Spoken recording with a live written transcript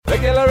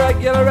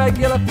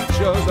regular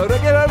features,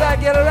 regular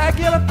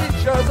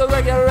features,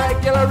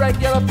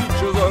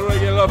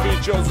 regular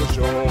features of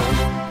show.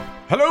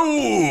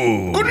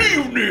 Hello! Good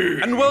evening!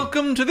 And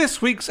welcome to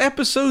this week's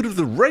episode of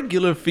the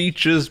Regular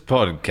Features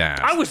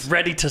Podcast. I was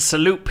ready to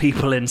salute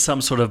people in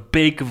some sort of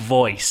big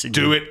voice.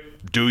 Do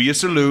it. Do your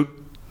salute.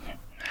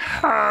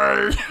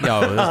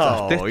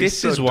 No,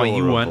 this he's is why you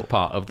adorable. weren't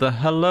part of the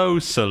hello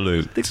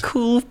salute. The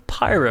cool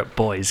pirate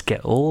boys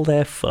get all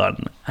their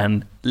fun,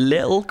 and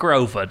little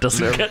Grover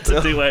doesn't get to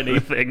do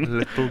anything.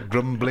 Little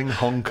grumbling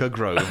honker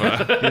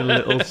Grover. Your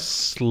little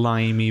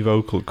slimy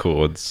vocal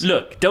cords.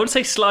 Look, don't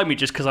say slimy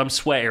just because I'm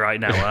sweaty right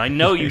now. I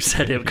know you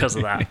said it because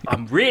of that.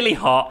 I'm really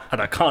hot,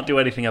 and I can't do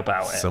anything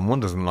about it.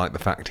 Someone doesn't like the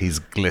fact he's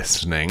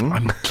glistening.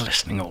 I'm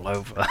glistening all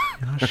over.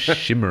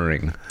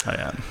 Shimmering. I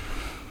am.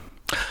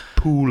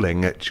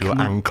 Pooling at your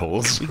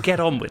ankles. We get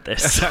on with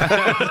this.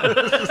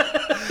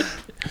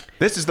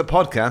 This is the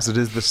podcast that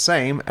is the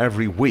same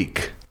every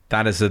week.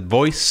 That is the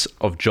voice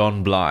of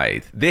John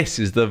Blythe. This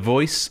is the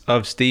voice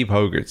of Steve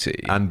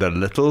Hogarty. And the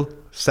little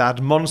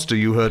sad monster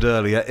you heard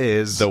earlier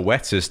is... The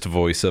wettest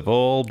voice of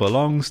all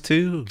belongs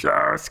to...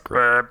 Just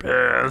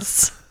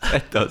Grampus.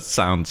 It does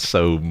sound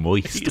so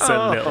moist He's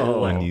a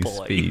little when you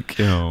boy. speak.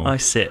 Oh. I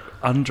sit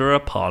under a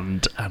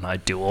pond and I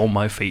do all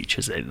my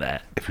features in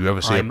there. If you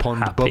ever see I'm a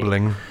pond happy.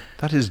 bubbling,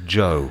 that is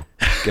Joe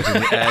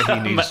getting the air he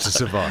needs to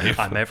survive.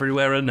 I'm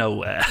everywhere and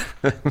nowhere.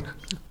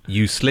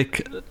 You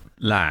slick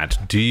lad,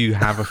 do you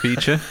have a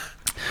feature?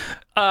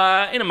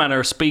 In a manner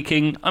of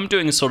speaking, I'm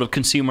doing a sort of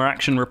consumer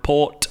action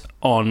report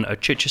on a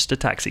Chichester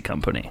taxi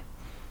company.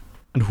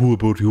 And who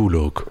about you,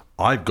 look?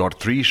 I've got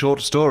 3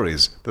 short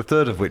stories, the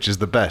third of which is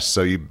the best,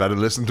 so you better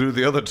listen through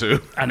the other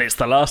 2. And it's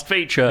the last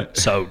feature,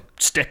 so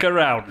stick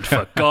around,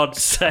 for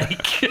God's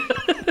sake.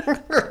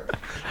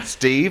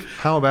 Steve,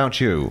 how about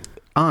you?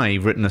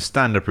 I've written a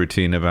stand-up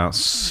routine about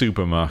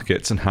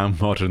supermarkets and how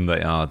modern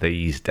they are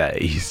these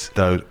days.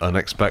 The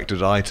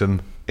unexpected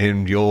item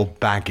in your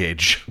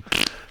baggage.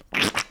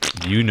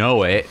 You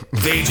know it.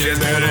 Features,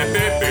 regular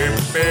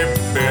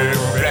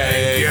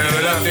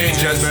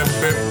features.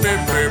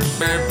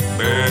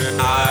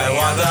 I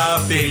want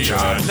the feature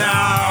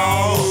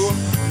now.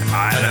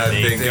 I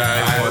don't think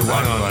I want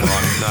one.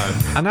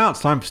 No. And now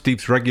it's time for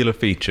Steve's regular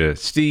feature.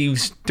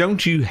 Steve's,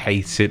 don't you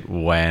hate it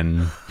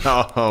when...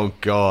 Oh,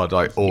 God,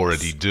 I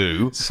already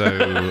do.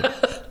 So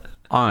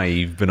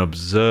I've been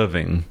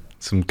observing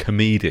some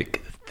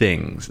comedic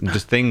things and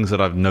just things that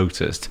I've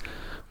noticed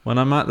when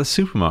I'm at the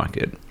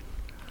supermarket.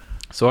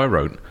 So I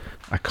wrote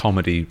a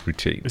comedy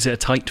routine. Is it a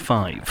tight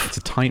 5? It's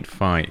a tight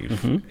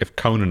 5. If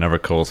Conan ever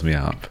calls me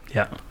up,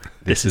 Yeah.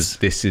 this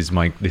is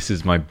my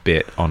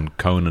bit on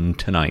Conan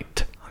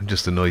tonight. I'm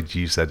just annoyed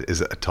you said,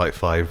 is it a tight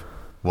 5?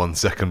 1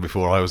 second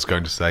before I was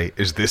going to say,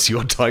 is this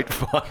your tight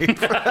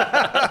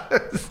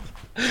 5?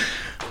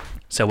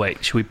 So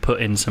wait, should we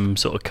put in some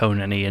sort of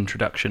Conan-y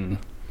introduction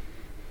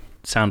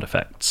sound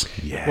effects?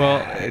 Yeah.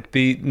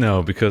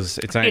 Well, because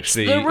it's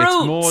actually the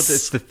roots. more.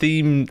 It's the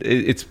theme.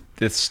 It's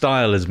the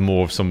style is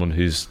more of someone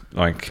who's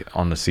like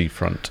on the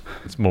seafront.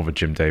 It's more of a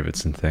Jim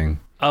Davidson thing.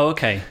 Oh,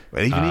 okay.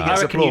 Well, even he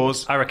gets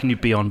applause. I reckon you'd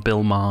be on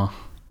Bill Maher.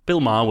 Bill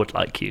Maher would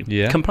like you.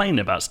 Yeah. Complaining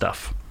about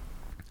stuff.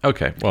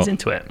 Okay, well, He's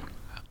into it.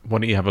 why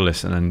don't you have a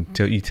listen and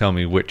you tell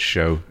me which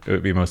show it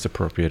would be most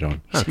appropriate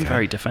on? You seem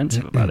very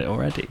defensive about it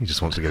already. He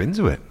just wants to get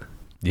into it.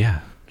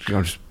 Yeah,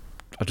 I just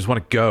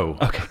want to go.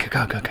 Okay,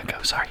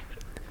 go. Sorry.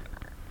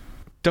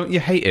 Don't you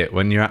hate it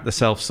when you're at the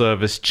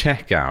self-service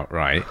checkout,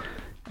 right?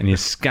 And you're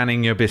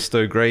scanning your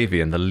Bisto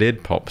gravy and the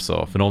lid pops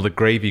off and all the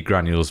gravy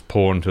granules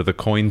pour into the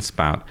coin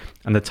spout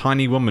and the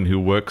tiny woman who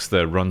works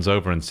there runs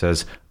over and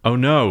says, oh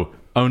no,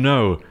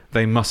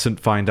 they mustn't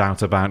find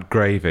out about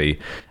gravy,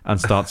 and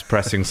starts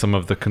pressing some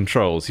of the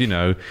controls,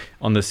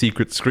 on the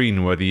secret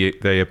screen where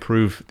they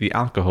approve the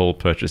alcohol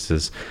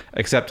purchases.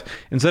 Except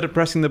instead of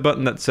pressing the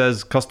button that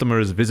says customer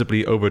is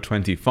visibly over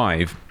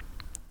 25,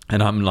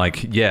 and I'm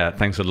like, yeah,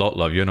 thanks a lot,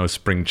 love. You're no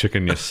spring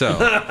chicken yourself.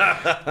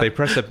 They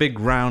press a big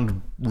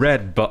round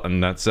red button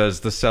that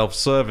says the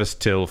self-service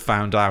till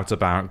found out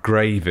about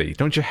gravy.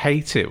 Don't you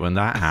hate it when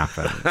that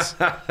happens?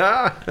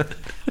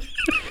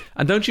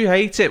 And don't you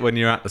hate it when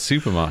you're at the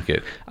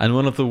supermarket and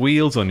one of the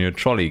wheels on your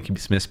trolley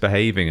keeps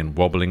misbehaving and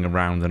wobbling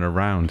around and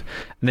around,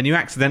 and then you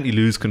accidentally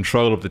lose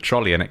control of the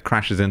trolley and it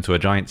crashes into a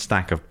giant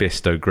stack of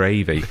Bisto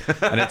gravy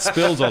and it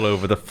spills all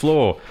over the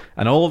floor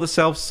and all the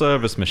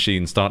self-service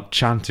machines start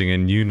chanting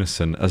in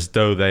unison as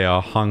though they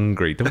are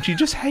hungry? Don't you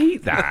just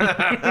hate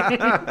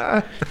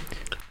that?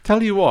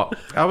 Tell you what,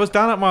 I was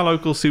down at my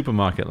local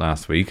supermarket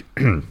last week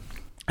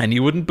and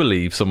you wouldn't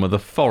believe some of the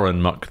foreign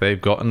muck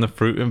they've got in the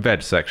fruit and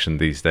veg section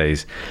these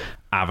days.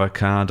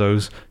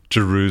 Avocados,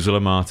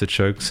 Jerusalem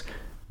artichokes,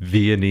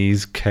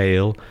 Viennese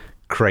kale,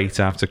 crate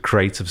after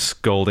crate of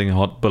scalding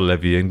hot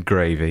Bolivian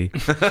gravy,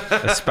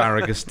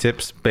 asparagus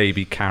tips,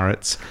 baby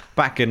carrots.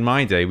 Back in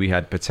my day, we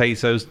had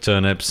potatoes,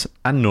 turnips,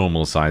 and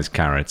normal-sized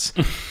carrots.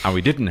 And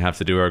we didn't have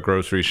to do our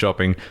grocery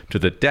shopping to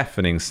the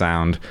deafening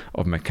sound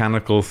of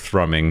mechanical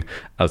thrumming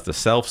as the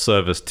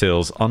self-service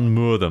tills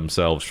unmoor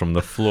themselves from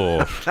the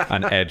floor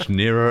and edge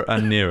nearer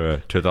and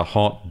nearer to the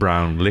hot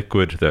brown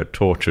liquid their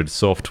tortured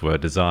software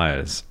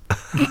desires.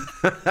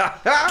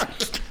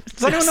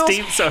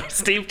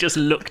 Steve just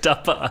looked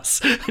up at us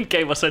and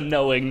gave us a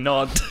knowing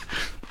nod.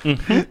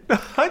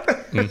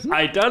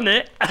 I done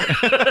it.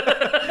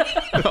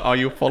 Are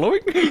you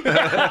following?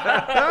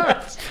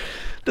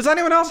 Does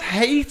anyone else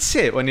hate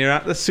it when you're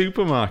at the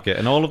supermarket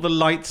and all of the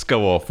lights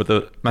go off with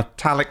a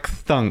metallic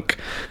thunk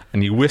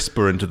and you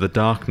whisper into the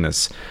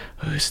darkness,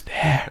 "Who's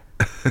there?"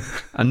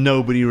 and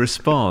nobody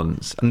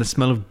responds, and the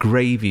smell of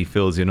gravy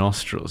fills your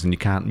nostrils and you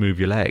can't move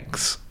your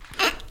legs?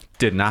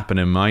 Didn't happen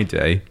in my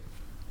day.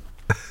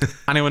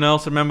 Anyone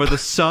else remember The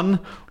Sun?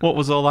 What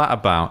was all that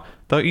about?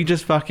 Don't you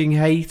just fucking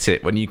hate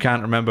it when you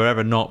can't remember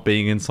ever not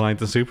being inside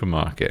the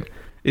supermarket?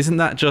 Isn't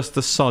that just the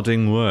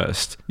sodding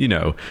worst? You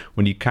know,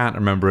 when you can't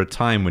remember a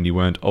time when you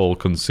weren't all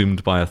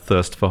consumed by a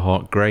thirst for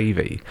hot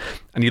gravy.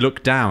 And you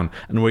look down,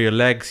 and where your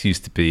legs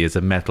used to be is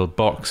a metal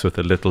box with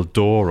a little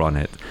door on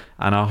it,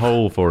 and a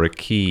hole for a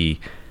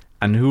key.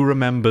 And who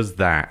remembers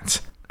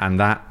that? And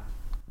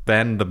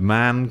then the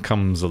man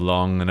comes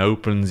along and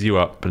opens you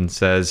up and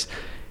says,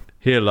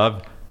 "Here,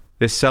 love,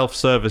 this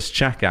self-service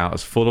checkout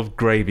is full of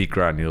gravy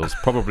granules.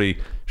 Probably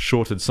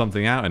shorted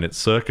something out in its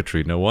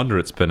circuitry. No wonder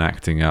it's been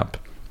acting up."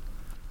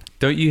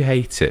 Don't you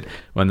hate it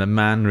when the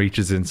man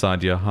reaches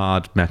inside your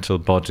hard metal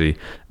body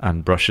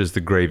and brushes the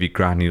gravy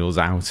granules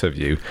out of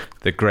you,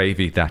 the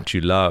gravy that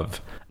you love?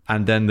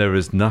 And then there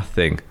is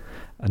nothing,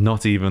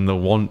 not even the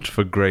want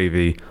for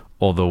gravy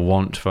or the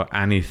want for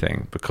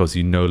anything, because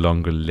you no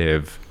longer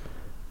live.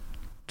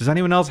 Does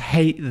anyone else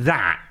hate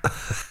that?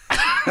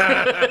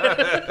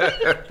 I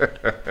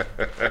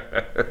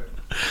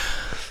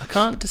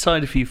can't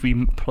decide if you've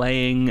been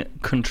playing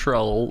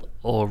Control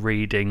or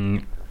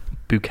reading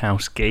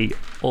Bukowski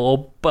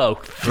or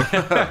both.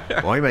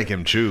 Why make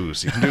him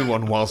choose? You can do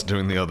one whilst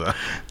doing the other.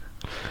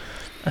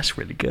 That's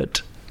really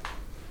good.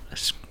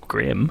 That's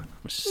grim.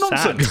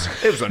 Nonsense.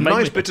 Sad. It was a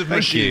nice bit of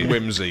machine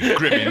whimsy.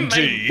 Grim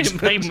indeed.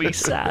 It made me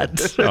sad.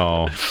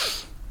 Oh.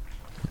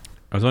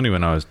 It was only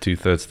when I was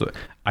 2/3 through.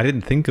 I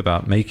didn't think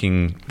about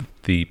making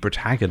the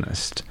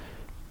protagonist,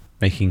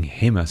 making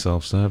him a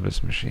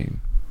self-service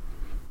machine.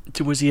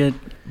 Was he a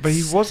But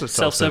he was a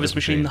self-service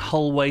machine the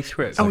whole way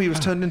through? Oh, he was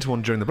turned into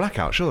one during the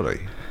blackout,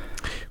 surely.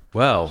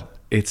 Well,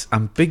 it's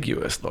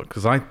ambiguous, look,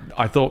 because I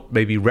thought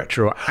maybe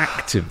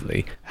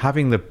retroactively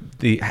having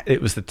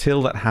it was the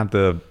till that had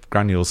the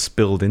granules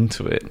spilled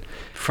into it.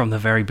 From the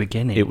very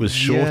beginning. It was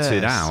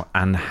shorted Yes. out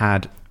and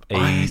had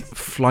a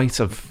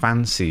flight of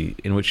fancy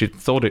in which it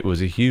thought it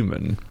was a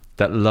human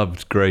that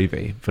loved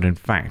gravy, but in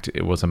fact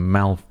it was a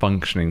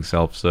malfunctioning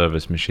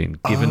self-service machine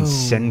given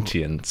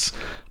sentience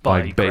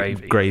by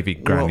gravy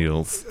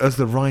granules. Well, as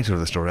the writer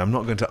of the story, I'm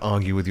not going to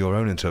argue with your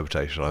own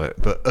interpretation of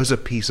it, but as a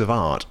piece of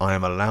art, I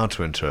am allowed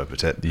to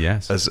interpret it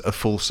as a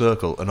full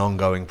circle, an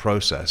ongoing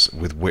process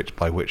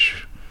by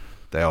which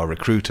they are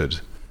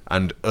recruited.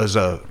 And as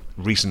a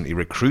recently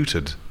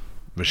recruited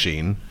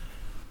machine,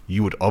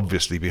 you would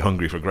obviously be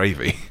hungry for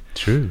gravy.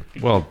 True.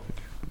 Well,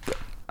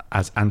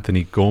 as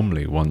Anthony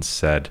Gormley once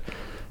said,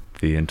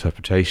 the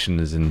interpretation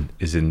is in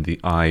the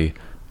eye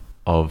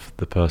of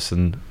the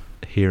person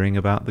hearing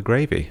about the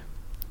gravy.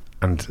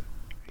 And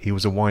he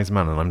was a wise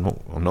man, and I'm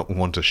not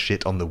one to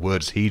shit on the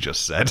words he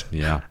just said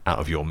out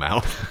of your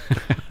mouth.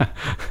 I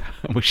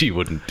wish he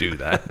wouldn't do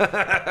that.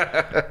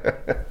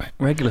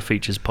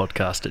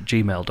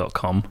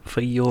 Regularfeaturespodcast@gmail.com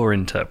for your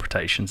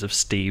interpretations of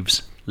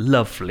Steve's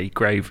lovely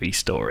gravy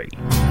story.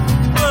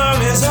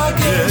 Long as I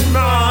get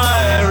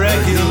my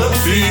regular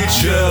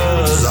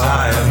features,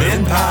 I am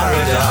in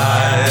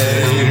paradise.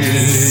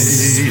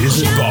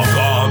 Bum,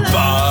 bum,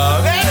 bum.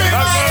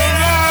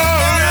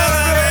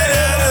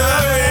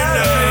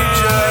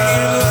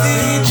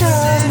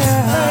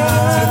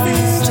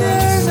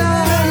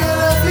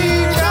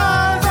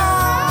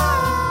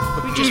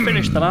 We just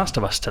finished The Last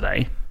of Us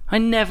today. I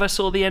never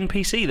saw the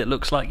NPC that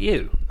looks like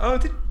you. Oh,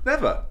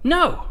 never?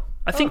 No.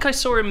 I think I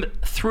saw him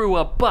through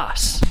a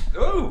bus.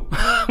 Oh!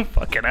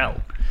 Fucking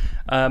hell.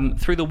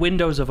 Through the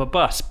windows of a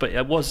bus, but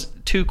it was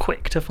too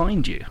quick to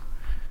find you.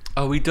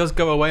 Oh, he does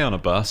go away on a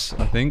bus,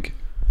 I think.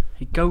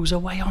 He goes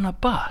away on a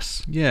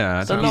bus. Yeah,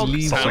 I think log he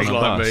leaves sounds on a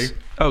like bus. me.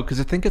 Oh,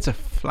 because I think it's a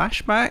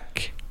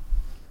flashback.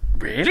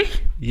 Really?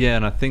 Yeah,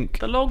 and I think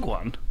The log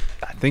one?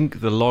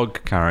 the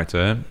log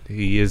character,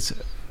 he is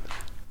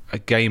a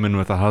gay man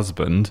with a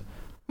husband.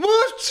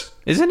 What?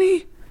 Isn't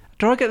he?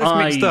 Do I get this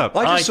mixed up?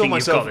 I just saw think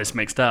myself- you've got this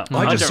mixed up.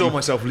 I just don't- saw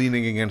myself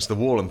leaning against the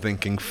wall and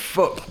thinking,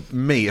 fuck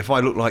me, if I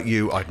looked like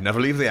you, I'd never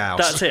leave the house.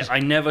 That's it. I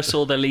never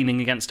saw the leaning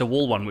against a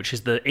wall one, which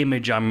is the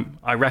image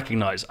I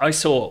recognise. I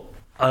saw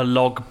a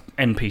log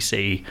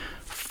NPC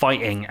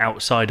fighting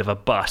outside of a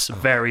bus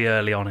very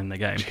early on in the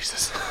game.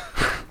 Jesus.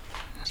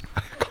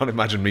 can't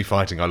imagine me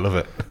fighting. I love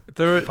it.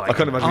 I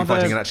can't imagine me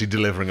fighting and actually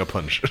delivering a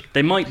punch.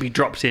 They might be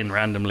dropped in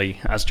randomly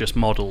as just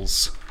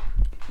models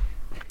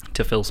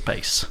to fill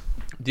space.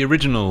 The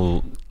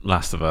original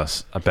Last of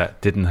Us, I bet,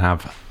 didn't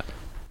have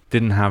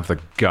the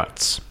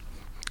guts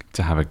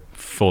to have a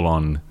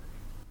full-on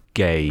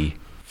gay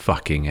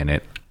fucking in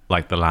it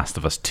like The Last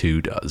of Us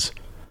 2 does.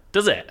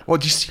 Does it? Well,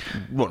 do you see,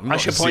 I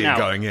should point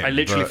out, I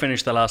literally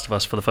finished The Last of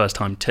Us for the first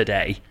time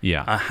today.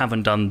 Yeah. I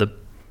haven't done the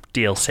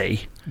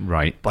DLC.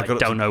 Right. But I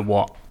don't know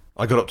what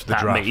I got up to the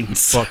that draft.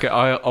 means. Okay,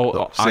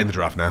 I'm the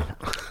draft now.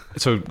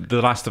 So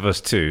The Last of Us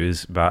 2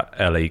 is about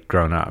Ellie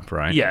grown up,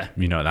 right? Yeah.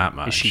 You know that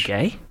much. Is she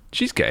gay?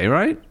 She's gay,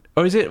 right?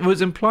 Or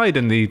was implied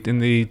in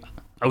the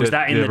Oh, was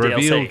that in the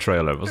reveal DLC?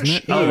 trailer, wasn't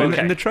it? Okay.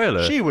 In the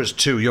trailer. She was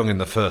too young in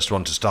the first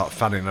one to start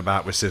fanning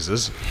about with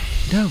scissors.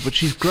 No, but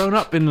she's grown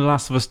up in The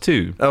Last of Us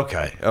 2.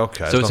 Okay.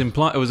 So it's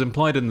implied. It was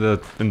implied in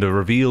the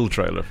reveal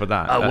trailer for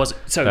that. Oh, was it?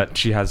 So that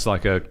she has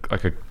like a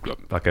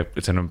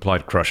it's an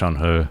implied crush on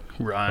her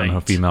Right. on her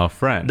female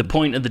friend. the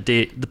point of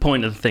the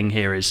point of the thing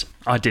here is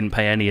I didn't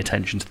pay any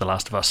attention to The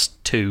Last of Us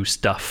 2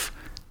 stuff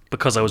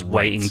because I was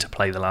waiting to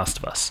play The Last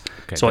of Us.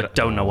 Okay, so I but-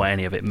 don't know what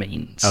any of it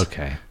means.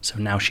 Okay. So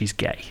now she's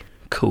gay.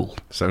 Cool.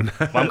 So now,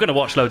 Well, I'm going to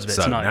watch loads of it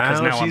so tonight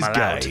because now she's I'm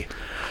allowed. gay.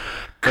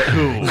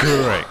 Cool.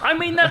 Great. I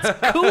mean,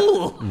 that's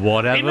cool.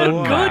 Whatever. In a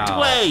good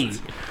Wow. way.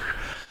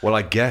 Well,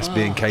 I guess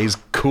being gay is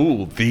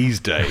cool these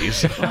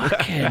days.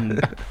 Fucking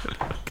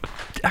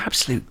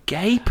absolute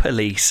gay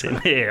police in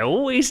here.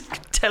 Always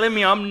telling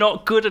me I'm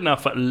not good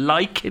enough at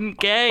liking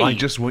gay. I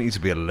just want you to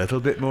be a little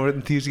bit more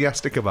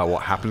enthusiastic about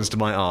what happens to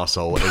my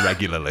arsehole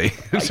irregularly.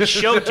 I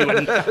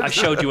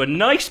showed you a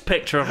nice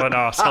picture of an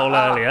arsehole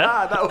earlier.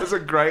 That was a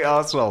great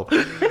arsehole.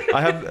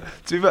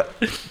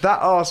 That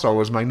arsehole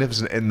was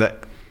magnificent in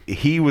that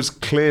he was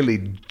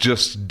clearly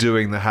just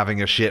doing the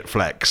having a shit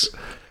flex.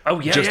 Oh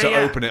yeah, Just yeah, to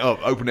yeah.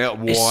 open it up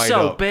wide It's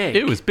so up. big.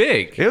 It was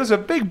big. It was a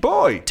big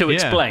boy. To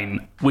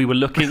explain, we were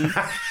looking.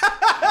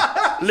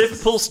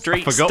 Liverpool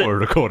Street. Forgot we're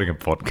recording a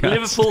podcast.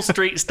 Liverpool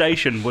Street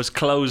Station was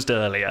closed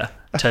earlier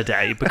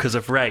today because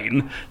of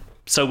rain.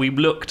 So we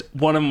looked,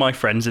 one of my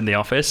friends in the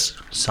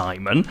office,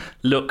 Simon,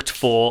 looked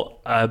for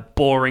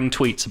boring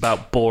tweets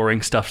about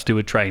boring stuff to do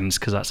with trains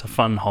because that's a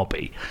fun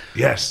hobby.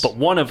 Yes. But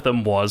one of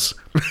them was,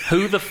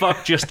 who the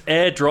fuck just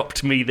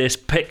airdropped me this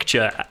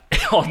picture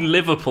on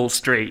Liverpool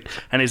Street?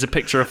 And it's a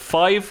picture of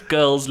 5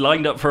 girls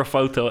lined up for a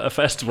photo at a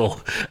festival.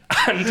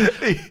 And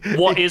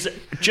what is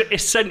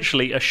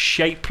essentially a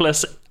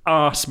shapeless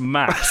arse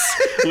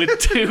mass with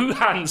 2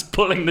 hands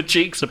pulling the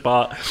cheeks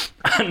apart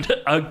and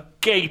a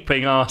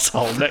gaping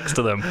arsehole next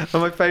to them. And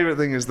my favourite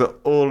thing is that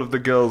all of the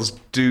girls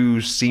do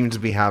seem to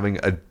be having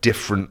a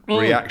different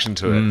reaction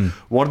to it.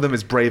 One of them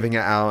is braving it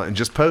out and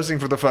just posing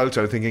for the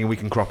photo, thinking we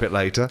can crop it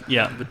later.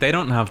 Yeah. But they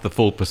don't have the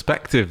full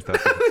perspective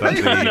that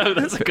No,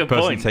 that's a good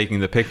person point.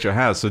 taking the picture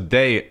has. So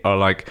they are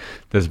like,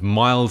 there's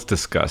mild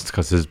disgust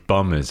because his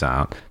bum is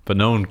out, but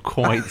no one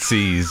quite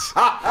sees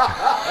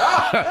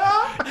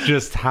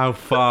just how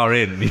far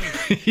in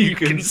you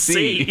can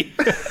see.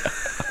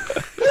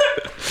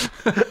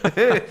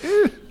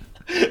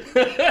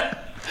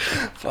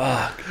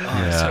 Fuck.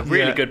 Oh, It's a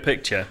really good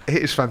picture.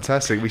 It is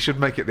fantastic. We should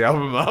make it the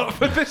album art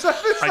for this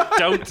episode. I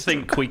don't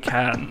think we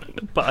can,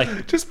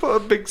 but Just put a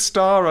big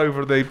star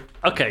over the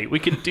okay, we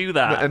can do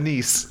that.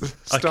 anise.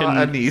 I Star can-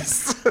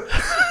 anise.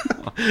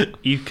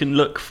 You can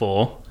look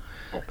for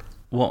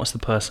what was the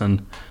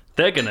person.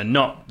 They're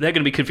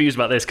gonna be confused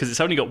about this because it's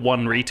only got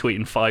 1 retweet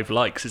and 5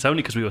 likes. It's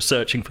only because we were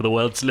searching for the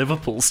words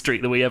Liverpool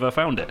Street that we ever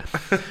found it.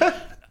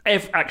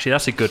 Actually,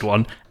 that's a good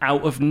one.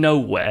 Out of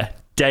nowhere,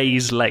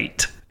 days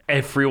late,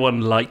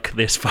 everyone like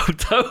this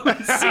photo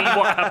and see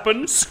what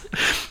happens.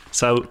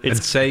 So And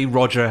it's say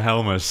Roger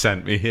Helmer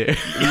sent me here.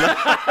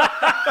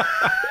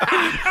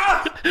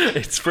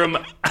 it's from.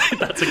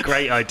 That's a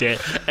great idea.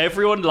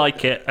 Everyone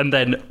like it and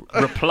then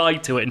reply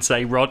to it and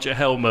say Roger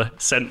Helmer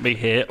sent me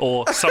here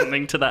or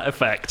something to that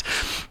effect.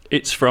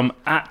 It's from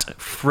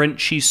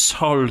 @Frenchie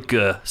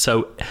Saulge.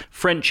 So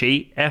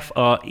Frenchie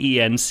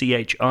FRENCHIE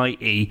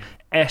SAULGE.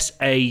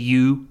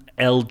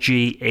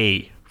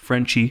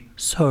 Frenchie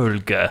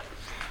Saulge.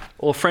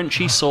 Or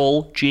Frenchie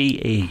Saul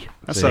GE.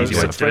 That's an easy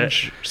way to do it.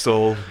 French,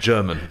 Saul,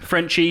 German.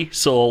 Frenchie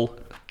Saul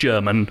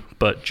German,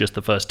 but just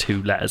the first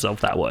 2 letters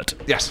of that word.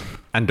 Yes.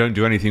 And don't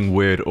do anything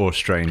weird or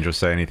strange or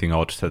say anything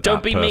odd to Don't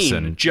that be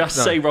person. mean. Just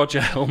say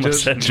Roger Helmer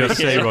sent Just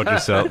me. say Roger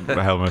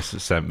Helmer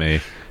sent me.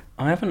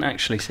 I haven't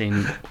actually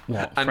seen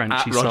what And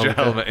Frenchie Roger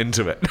Saul. Helmet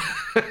into it.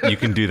 You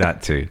can do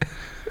that too.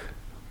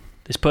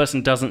 This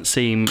person doesn't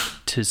seem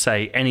to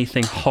say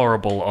anything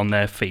horrible on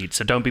their feed,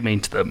 so don't be mean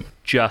to them.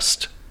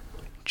 Just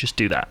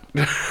do that.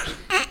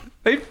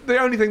 The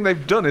only thing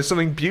they've done is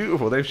something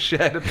beautiful. They've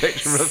shared a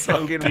picture of a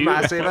fucking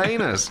massive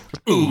anus.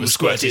 Ooh,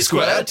 squirty,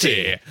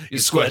 squirty, you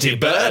squirty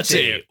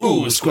Bertie.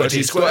 Ooh,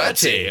 squirty,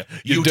 squirty,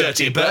 you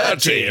dirty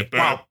Bertie.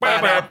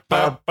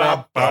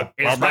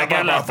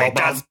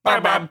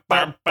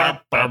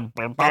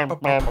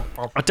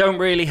 I don't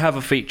really have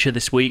a feature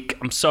this week.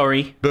 I'm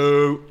sorry.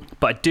 Boo.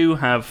 But I do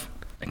have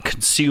a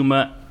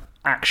consumer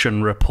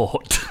action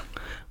report,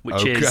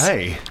 which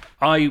is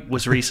I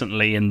was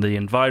recently in the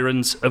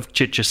environs of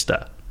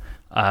Chichester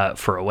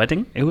for a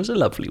wedding. It was a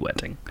lovely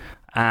wedding.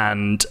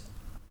 And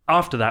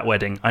after that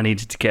wedding, I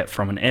needed to get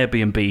from an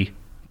Airbnb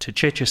to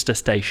Chichester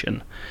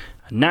Station.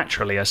 And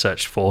naturally, I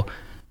searched for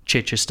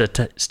Chichester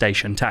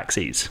Station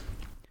taxis.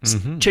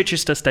 Mm-hmm.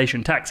 Chichester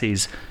Station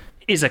Taxis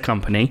is a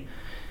company,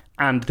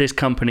 and this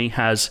company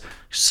has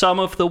some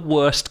of the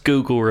worst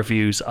Google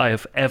reviews I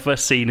have ever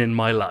seen in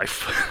my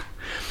life.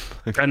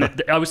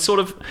 And I was sort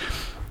of...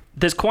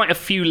 There's quite a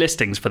few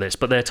listings for this,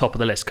 but they're top of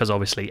the list because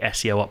obviously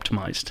SEO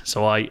optimized.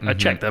 So I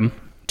checked them.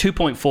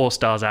 2.4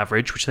 stars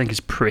average, which I think is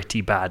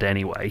pretty bad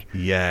anyway.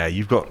 Yeah,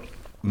 you've got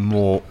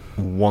more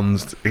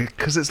ones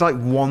because it's like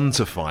 1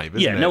 to 5, isn't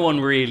it? Yeah, no one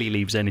really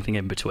leaves anything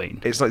in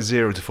between. It's like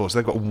 0 to 4, so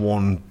they've got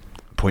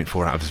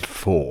 1.4 out of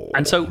 4.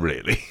 And so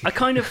really,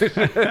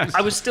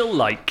 I was still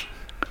like,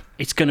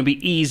 it's going to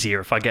be easier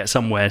if I get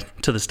somewhere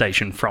to the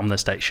station from the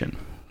station.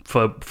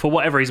 For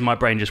whatever reason, my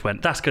brain just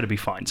went, that's going to be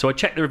fine. So I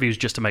checked the reviews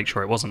just to make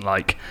sure it wasn't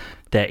like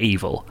they're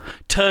evil.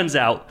 Turns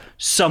out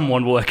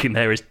someone working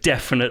there is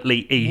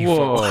definitely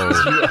evil.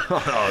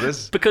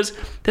 Because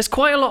there's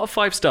quite a lot of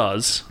 5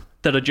 stars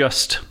that are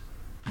just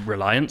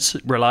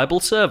reliable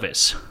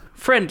service,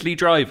 friendly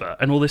driver,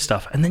 and all this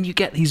stuff. And then you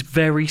get these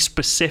very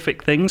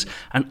specific things.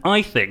 And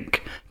I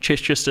think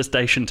Chichester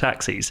Station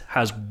Taxis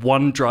has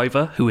one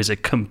driver who is a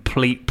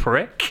complete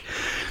prick.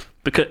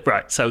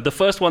 So the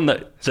first one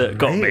that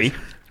got me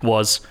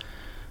was,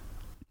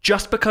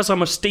 just because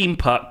I'm a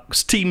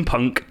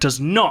steampunk does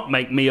not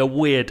make me a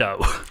weirdo.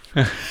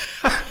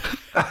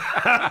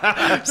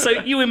 So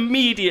you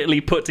immediately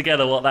put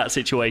together what that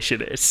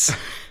situation is.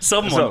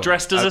 Someone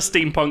dressed as a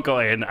steampunk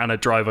guy and a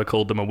driver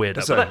called them a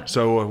weirdo.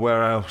 So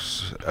where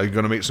else? Are you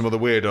going to meet some other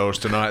weirdos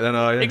tonight then,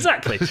 are you?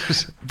 Exactly.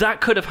 That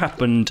could have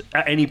happened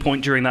at any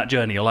point during that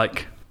journey. You're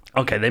like,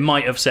 okay, they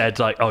might have said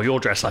like, oh,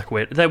 you're dressed like a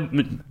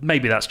weirdo.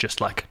 Maybe that's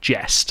just like a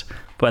jest,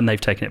 but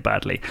they've taken it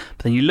badly.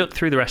 But then you look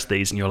through the rest of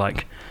these and you're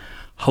like,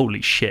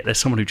 holy shit, there's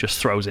someone who just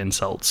throws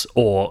insults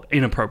or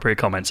inappropriate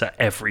comments at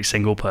every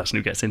single person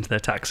who gets into their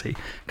taxi.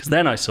 Because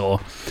then I saw,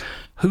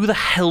 who the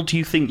hell do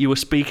you think you were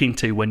speaking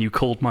to when you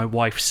called my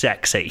wife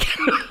sexy?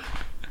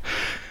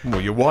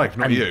 Well, your wife,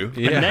 not you.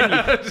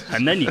 Yeah.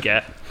 And then you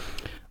get,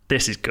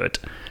 this is good.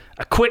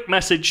 A quick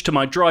message to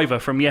my driver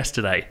from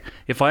yesterday.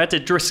 If I had to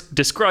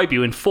describe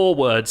you in 4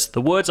 words,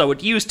 the words I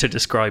would use to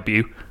describe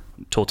you,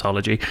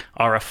 tautology,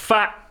 are a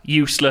fat,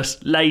 useless,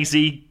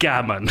 lazy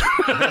gammon.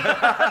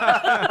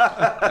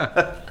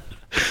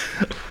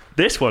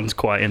 This one's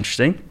quite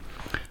interesting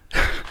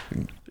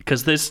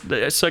because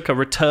it's like a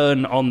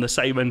return on the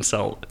same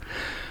insult.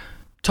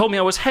 Told me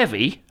I was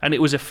heavy and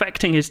it was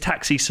affecting his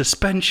taxi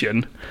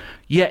suspension,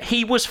 yet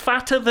he was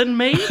fatter than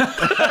me.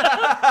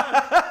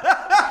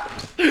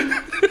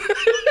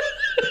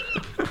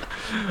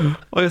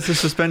 Well, if the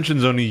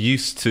suspension's only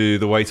used to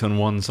the weight on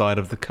one side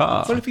of the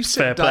car. Well, if you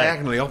sit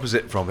diagonally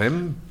opposite from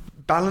him,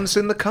 balance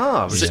in the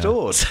car,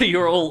 restored. So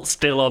you're all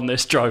still on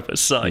this driver's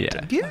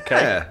side. Yeah.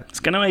 Okay. It's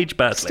going to age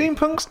badly.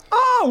 Steampunks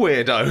are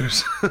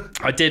weirdos.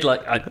 I did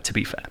like, to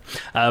be fair,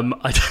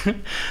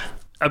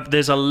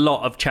 there's a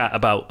lot of chat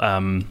about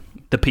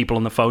the people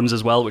on the phones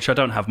as well, which I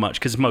don't have much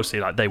because mostly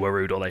like they were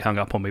rude or they hung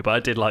up on me, but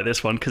I did like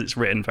this one because it's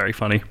written very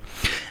funny.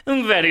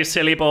 Very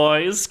silly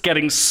boys,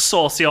 getting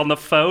saucy on the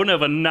phone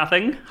over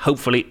nothing.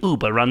 Hopefully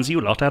Uber runs you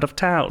lot out of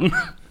town.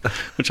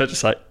 Which I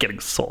just like,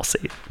 getting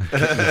saucy.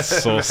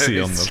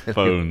 Saucy on the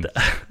phone.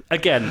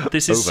 Again,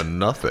 this is... Over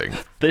nothing.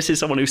 This is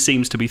someone who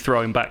seems to be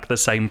throwing back the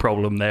same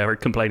problem they're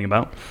complaining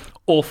about.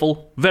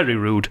 Awful, very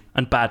rude,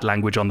 and bad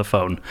language on the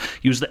phone.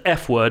 Use the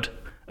F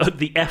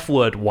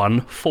word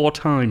one 4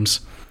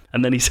 times.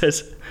 And then he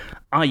says,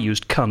 I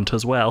used cunt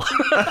as well. He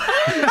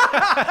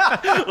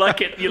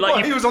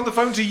was on the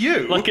phone to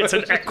you. Like it's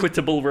an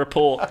equitable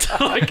report.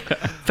 Like,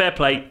 fair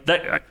play.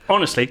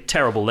 Honestly,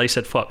 terrible. They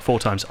said fuck 4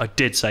 times. I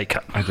did say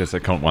cunt. I did say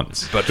cunt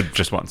once, but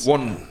just once.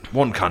 One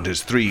cunt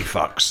is 3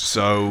 fucks,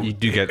 so you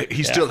do get.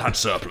 He still had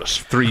surplus.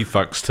 3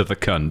 fucks to the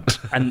cunt.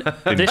 And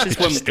this is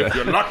when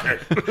you're lucky.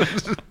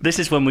 This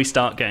is when we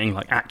start getting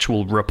like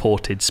actual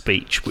reported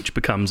speech, which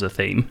becomes a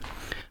theme.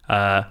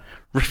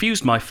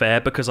 Refused my fare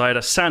because I had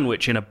a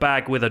sandwich in a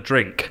bag with a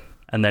drink.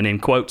 And then in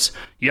quotes,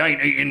 you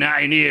ain't eating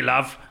that in here,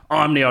 love.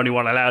 I'm the only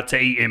one allowed to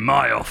eat in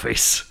my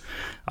office.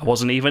 I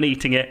wasn't even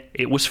eating it.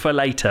 It was for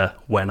later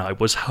when I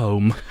was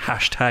home.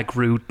 Hashtag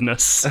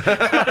rudeness.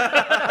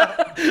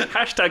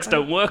 Hashtags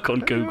don't work on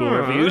Google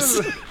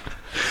reviews.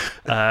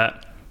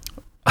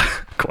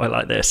 Quite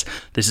like this.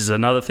 This is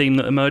another theme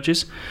that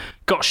emerges.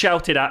 Got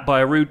shouted at by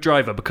a rude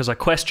driver because I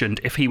questioned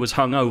if he was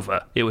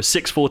hungover. It was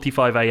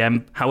 6:45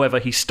 a.m. However,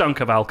 he stunk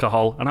of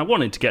alcohol and I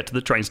wanted to get to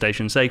the train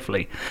station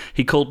safely.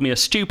 He called me a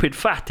stupid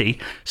fatty,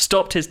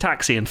 stopped his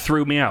taxi and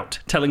threw me out,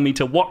 telling me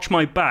to watch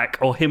my back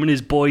or him and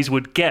his boys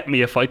would get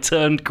me if I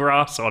turned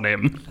grass on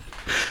him.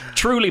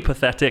 Truly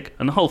pathetic,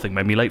 and the whole thing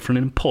made me late for an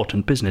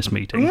important business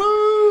meeting.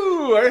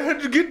 I had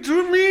to get to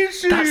a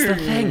meeting. That's the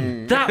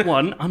thing. That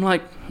one, I'm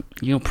like,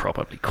 You're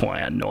probably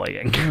quite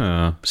annoying.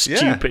 Yeah.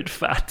 Stupid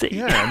fatty.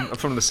 Yeah, and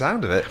from the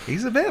sound of it,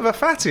 he's a bit of a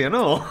fatty and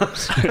all.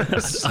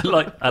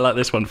 I like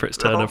this one for its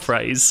turn of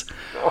phrase.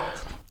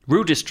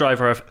 Rudest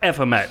driver I've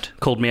ever met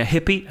called me a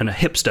hippie and a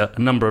hipster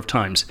a number of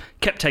times.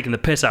 Kept taking the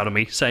piss out of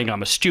me, saying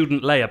I'm a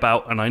student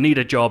layabout and I need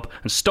a job,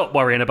 and stop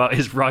worrying about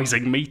his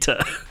rising meter.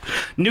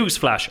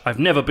 Newsflash, I've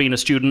never been a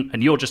student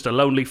and you're just a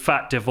lonely,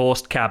 fat,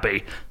 divorced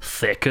cabbie.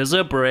 Thick as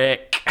a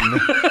brick.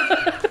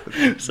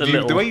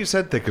 The way you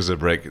said thick as a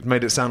brick, it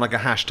made it sound like a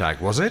hashtag,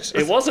 was it?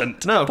 It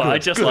wasn't. No, but good, I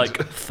just good.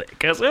 like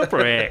thick as a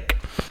brick.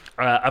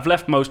 I've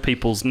left most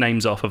people's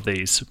names off of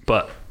these,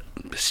 but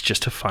it's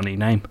just a funny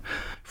name.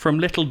 From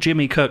little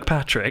Jimmy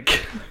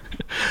Kirkpatrick,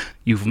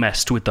 you've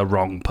messed with the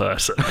wrong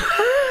person.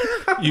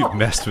 You've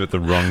messed with the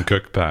wrong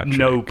Kirkpatrick.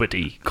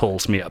 Nobody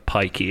calls me a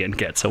pikey and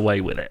gets away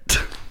with it.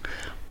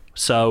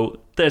 So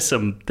there's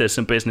some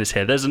business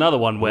here. There's another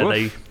one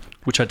where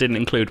which I didn't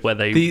include, where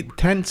they... The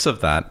tense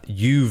of that,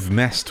 you've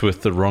messed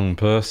with the wrong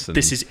person.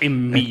 This is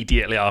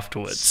immediately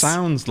afterwards.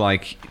 Sounds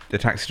like the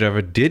taxi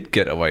driver did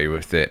get away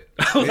with it.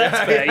 Oh, that's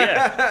fair,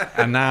 yeah.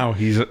 And now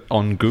he's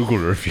on Google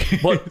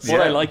reviews.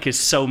 What I like is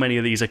so many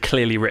of these are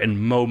clearly written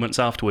moments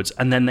afterwards,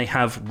 and then they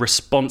have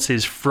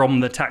responses from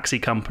the taxi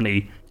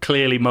company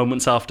clearly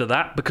moments after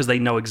that, because they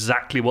know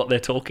exactly what they're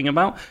talking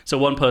about. So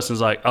one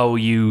person's like, oh,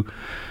 you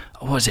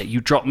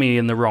dropped me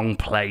in the wrong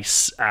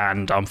place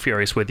and I'm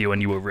furious with you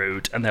and you were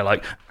rude. And they're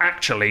like,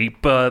 actually,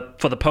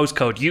 but for the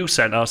postcode you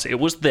sent us, it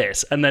was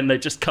this. And then they're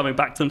just coming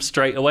back to them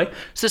straight away.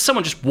 So there's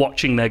someone just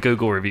watching their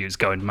Google reviews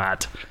going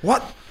mad.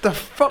 What the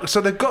fuck?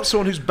 So they've got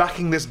someone who's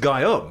backing this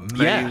guy up.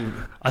 Yeah.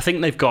 I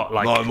think they've got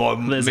like... My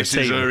there's a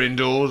missus team. are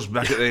indoors,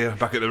 back at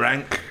the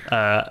rank.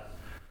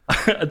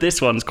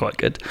 This one's quite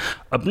good.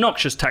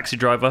 Obnoxious taxi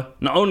driver.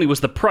 Not only was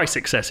the price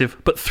excessive,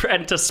 but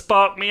threatened to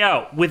spark me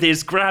out with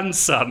his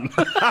grandson.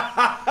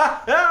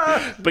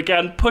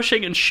 Began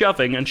pushing and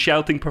shoving and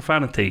shouting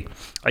profanity.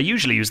 I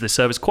usually use this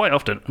service quite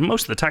often, and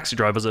most of the taxi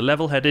drivers are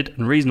level-headed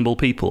and reasonable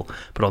people.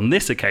 But on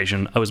this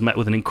occasion, I was met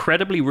with an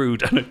incredibly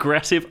rude and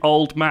aggressive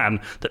old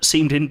man that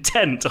seemed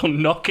intent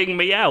on knocking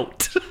me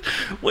out.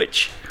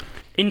 Which,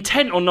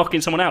 intent on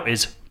knocking someone out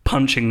is...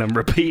 punching them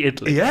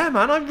repeatedly. Yeah,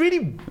 man, I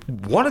really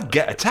want to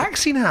get a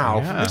taxi now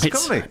from this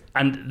company.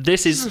 And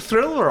this is a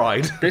thrill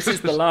ride. This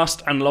is the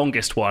last and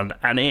longest one,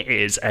 and it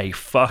is a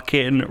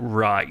fucking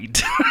ride.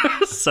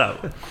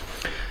 So,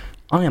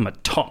 I am a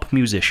top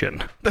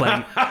musician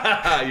playing.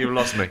 You've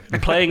lost me.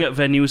 Playing at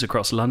venues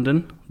across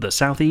London, the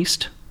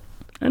Southeast,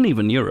 and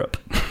even Europe.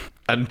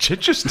 And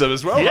Chichester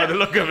as well, by the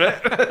look of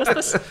it.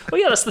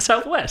 That's the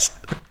Southwest,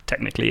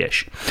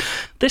 technically-ish.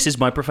 This is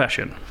my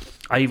profession.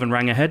 I even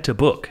rang ahead to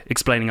book,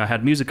 explaining I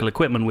had musical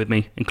equipment with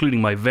me, including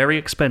my very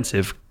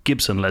expensive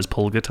Gibson Les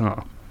Paul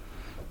guitar.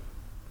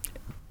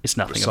 It's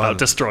nothing about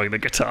destroying the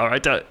guitar. I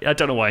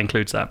don't know why it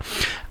includes that.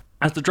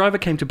 As the driver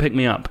came to pick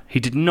me up, he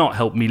did not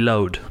help me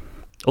load,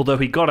 although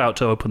he got out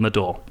to open the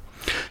door.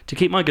 To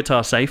keep my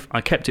guitar safe,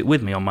 I kept it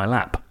with me on my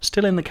lap,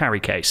 still in the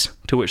carry case,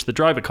 to which the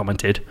driver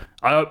commented,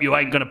 I hope you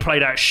ain't going to play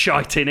that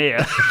shite in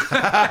here.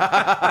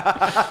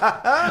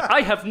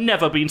 I have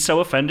never been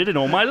so offended in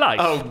all my life.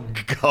 Oh,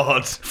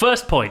 God.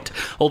 First point,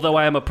 although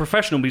I am a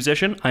professional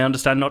musician, I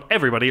understand not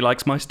everybody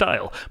likes my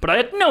style, but I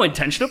had no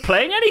intention of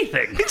playing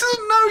anything. He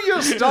doesn't know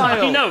your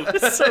style. I know,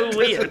 it's so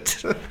weird.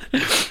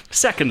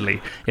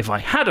 Secondly, if I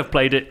had have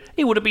played it,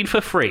 it would have been for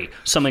free,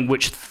 something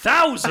which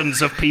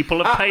thousands of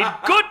people have paid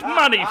good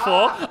money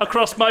for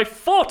across my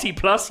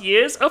 40-plus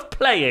years of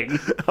playing.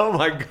 Oh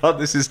my God,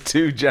 this is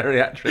two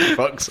geriatric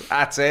fucks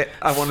at it.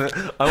 I want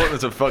them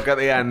to fuck at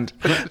the end.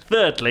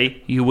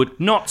 Thirdly, you should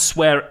not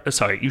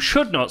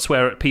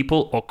swear at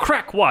people or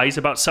crack wise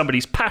about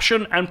somebody's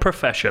passion and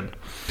profession.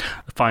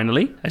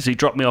 Finally, as he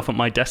dropped me off at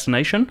my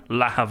destination,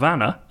 La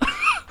Havana,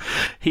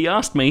 he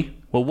asked me,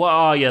 well, what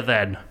are you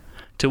then?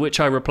 To which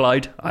I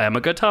replied, I am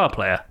a guitar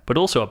player, but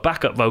also a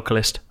backup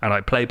vocalist, and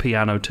I play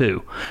piano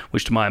too.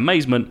 Which to my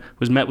amazement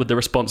was met with the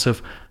response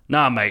of,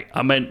 nah mate,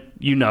 I meant,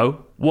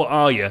 what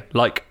are you?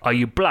 Like, are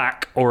you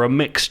black or a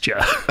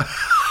mixture?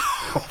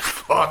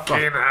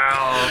 Fucking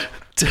hell.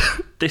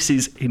 This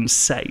is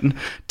insane.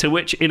 To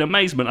which, in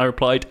amazement, I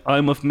replied,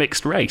 I'm of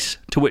mixed race.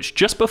 To which,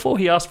 just before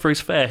he asked for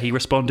his fare, he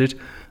responded,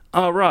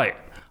 all right,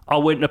 I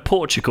went to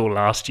Portugal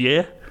last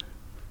year.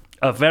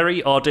 A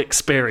very odd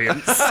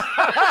experience.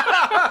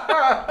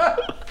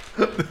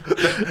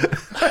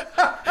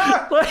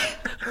 What?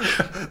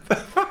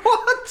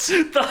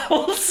 The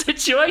whole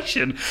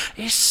situation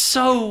is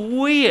so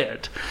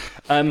weird.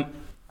 And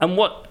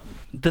what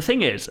the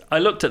thing is, I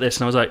looked at this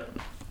and I was like,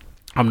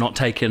 I'm not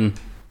taking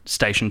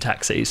station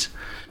taxis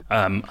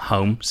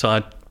home, so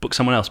I booked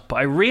someone else. But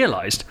I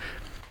realised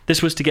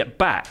this was to get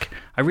back.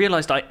 I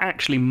realised I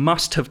actually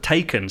must have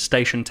taken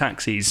station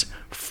taxis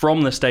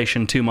from the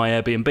station to my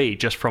Airbnb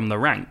just from the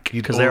rank,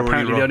 because they're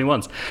apparently the only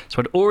ones. So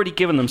I'd already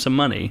given them some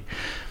money.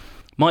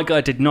 My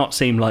guy did not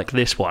seem like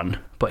this one,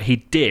 but he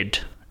did,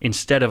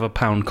 instead of a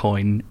 £1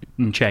 coin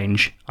and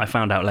change, I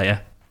found out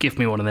later, give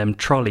me one of them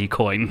trolley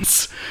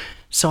coins.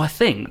 So I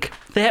think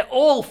they're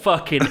all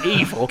fucking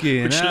evil, which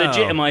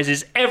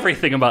legitimizes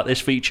everything about this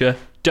feature.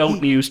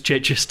 Don't use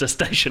Chichester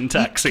station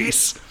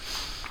taxis.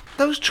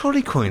 Those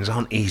trolley coins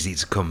aren't easy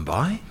to come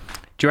by.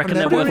 Do you reckon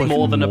they're worth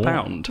more than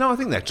 £1? No, I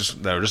think they're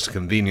just a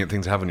convenient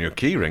thing to have on your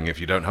keyring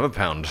if you don't have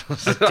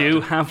 £1. I do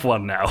have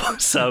one now,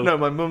 so... No,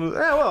 my mum...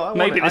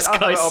 maybe this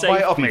guy I'll buy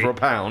it off saved you me. for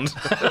 £1.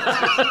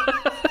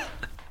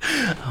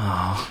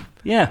 Oh,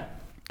 yeah,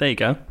 there you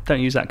go.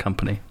 Don't use that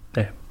company.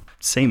 They're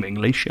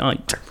seemingly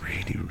shite. I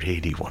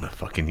really want to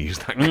fucking use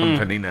that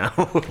company now.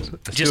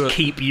 Just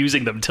keep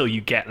using them till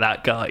you get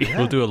that guy. Yeah.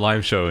 We'll do a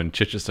live show in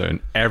Chichester, and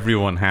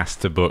everyone has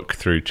to book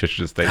through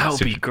Chichester Station. That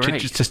would be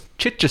great.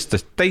 Chichester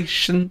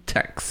Station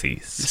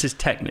taxis. This is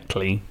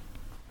technically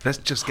Let's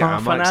just get our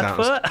half an mics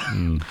out.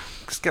 advert.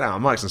 Let's get out our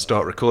mics and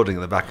start recording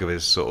in the back of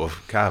his sort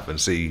of cab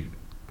and see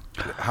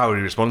how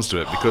he responds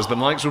to it, because the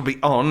mics will be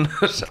on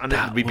and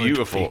it would be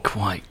beautiful. Would be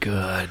quite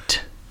good.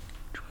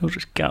 We'll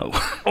just go.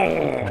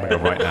 I'm gonna go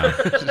right now.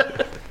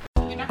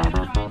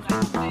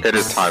 It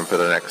is time for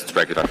the next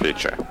regular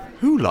feature.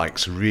 Who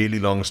likes really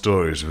long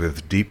stories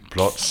with deep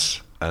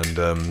plots and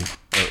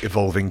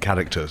evolving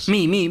characters?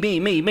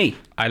 Me.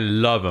 I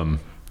love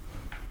them.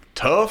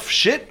 Tough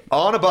shit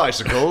on a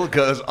bicycle,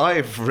 because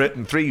I've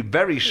written 3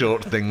 very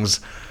short things.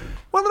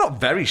 Well, they're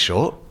not very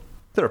short.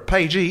 They're a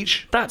page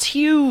each. That's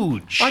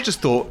huge. I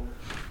just thought,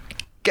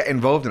 get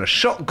involved in a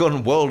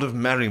shotgun world of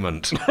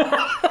merriment.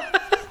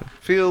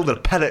 Feel the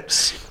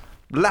pellets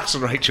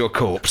lacerate your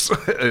corpse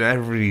in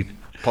every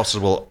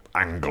possible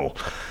angle.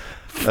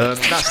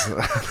 That's...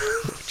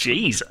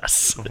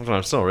 Jesus.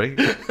 I'm sorry.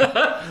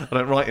 I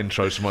don't write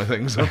intros for my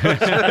things.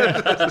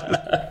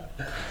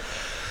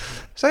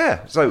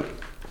 So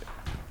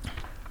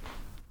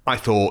I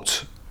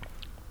thought,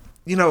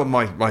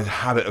 my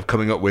habit of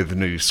coming up with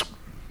new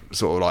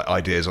sort of like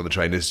ideas on the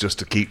train is just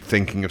to keep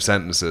thinking of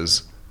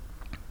sentences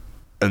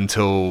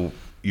until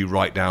you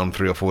write down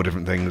 3 or 4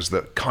 different things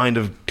that kind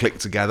of click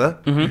together.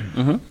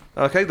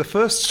 Okay, the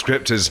first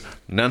script is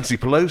Nancy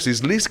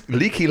Pelosi's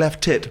leaky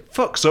left tit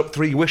fucks up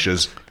 3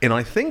 wishes in,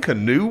 I think, a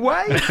new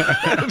way.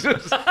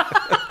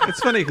 It's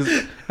funny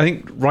because I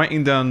think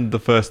writing down the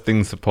first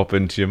things that pop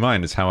into your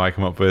mind is how I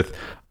come up with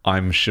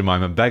I'm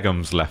Shamima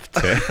Begum's left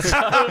tit.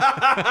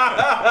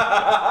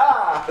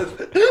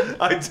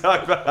 I'd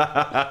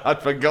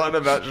forgotten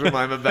about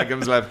Shamima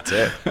Begum's left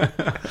tit.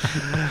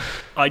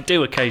 I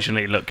do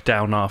occasionally look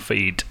down our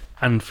feed,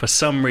 and for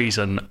some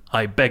reason,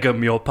 I beg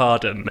 'em your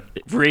pardon.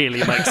 It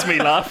really makes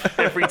me laugh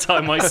every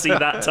time I see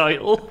that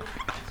title.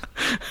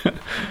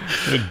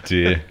 Oh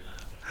dear.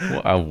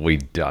 What have we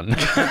done?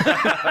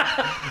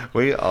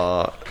 We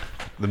are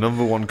the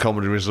 #1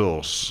 comedy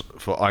resource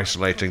for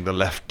isolating the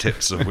left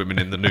tits of women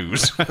in the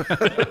news.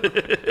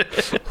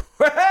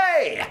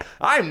 Hey!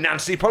 I'm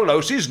Nancy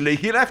Pelosi's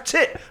leaky left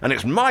tit, and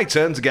it's my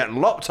turn to get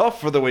lopped off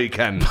for the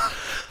weekend.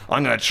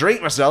 I'm going to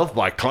treat myself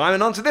by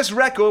climbing onto this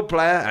record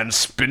player and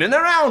spinning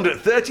around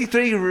at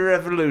 33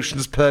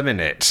 revolutions per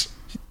minute.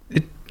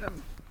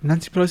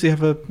 Nancy Pelosi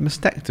have a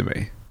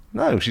mastectomy?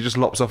 No, she just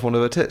lops off one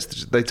of her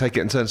tits. They take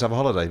it in turns to have a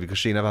holiday because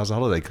she never has a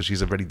holiday because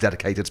she's a really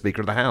dedicated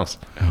Speaker of the House.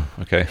 Oh,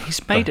 okay.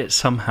 He's made it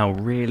somehow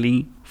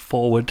really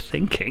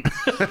forward-thinking.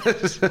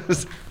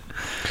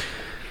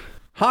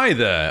 Hi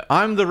there,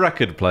 I'm the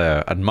record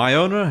player, and my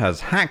owner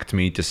has hacked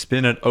me to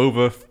spin at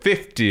over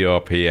 50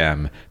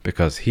 RPM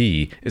because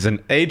he is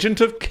an agent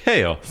of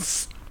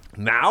chaos.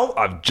 Now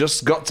I've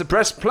just got to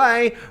press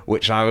play,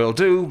 which I will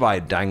do by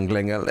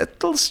dangling a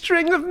little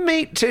string of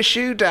meat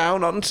tissue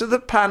down onto the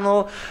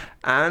panel,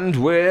 and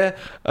we're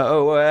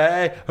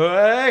away.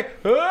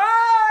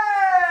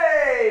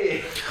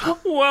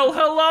 Well,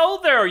 hello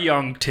there,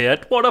 young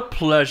tit. What a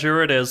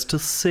pleasure it is to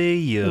see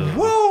you.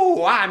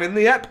 Whoa, I'm in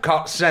the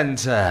Epcot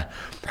Centre.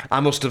 I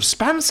must have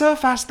spun so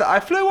fast that I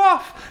flew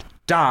off,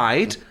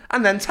 died,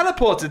 and then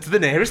teleported to the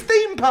nearest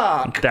theme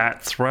park.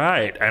 That's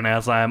right, and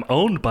as I am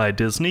owned by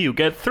Disney, you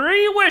get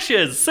 3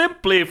 wishes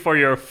simply for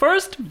your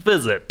first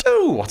visit.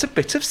 Ooh, what a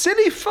bit of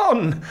silly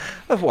fun.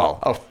 Well,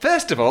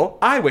 first of all,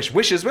 I wish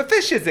wishes were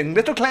fishes in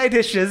little clay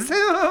dishes.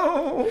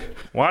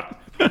 What?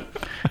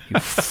 You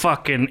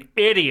fucking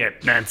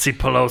idiot, Nancy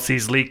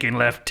Pelosi's leaking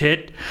left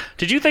tit.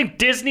 Did you think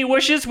Disney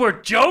wishes were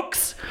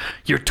jokes?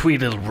 Your twee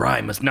little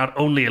rhyme has not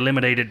only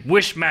eliminated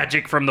wish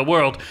magic from the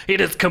world, it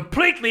has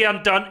completely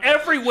undone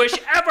every wish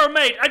ever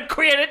made and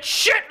created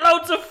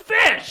shitloads of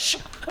fish.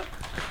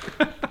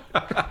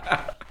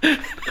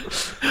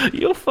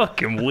 You're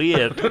fucking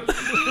weird. Do you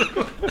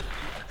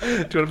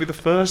want to be the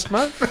first,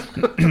 man?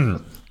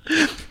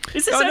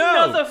 Is this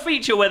another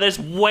feature where there's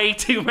way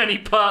too many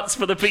parts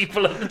for the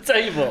people at the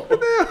table?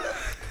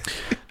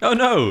 Oh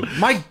no,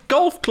 my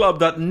golf club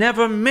that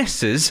never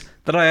misses,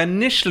 that I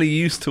initially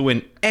used to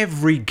win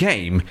every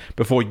game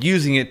before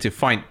using it to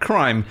fight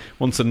crime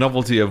once the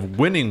novelty of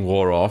winning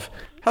wore off,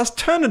 has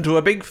turned into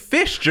a big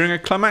fish during a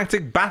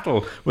climactic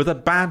battle with a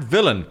bad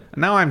villain,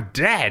 and now I'm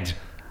dead.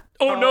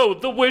 Oh no,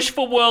 the wish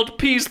for world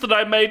peace that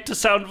I made to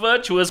sound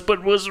virtuous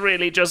but was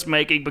really just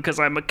making because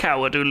I'm a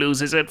coward who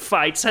loses at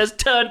fights has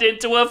turned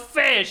into a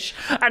fish.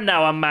 And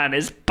now a man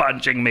is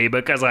punching me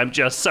because I'm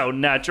just so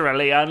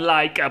naturally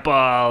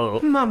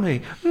unlikable.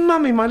 Mummy,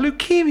 my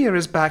leukemia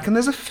is back and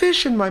there's a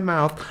fish in my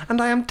mouth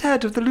and I am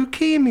dead of the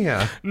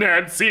leukemia.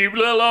 Nancy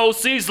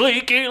Pelosi's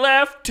leaky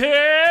left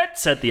tit,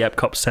 said the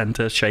Epcot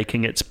Centre,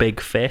 shaking its big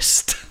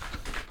fist.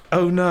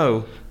 Oh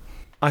no.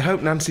 I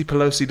hope Nancy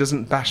Pelosi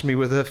doesn't bash me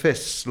with her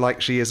fists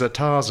like she is a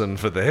Tarzan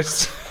for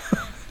this.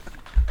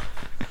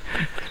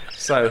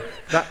 So,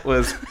 that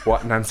was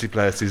what Nancy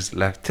Pelosi's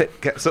left tit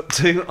gets up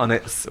to on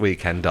its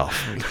weekend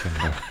off.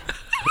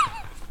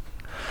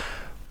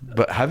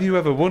 But have you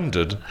ever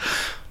wondered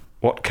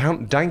what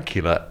Count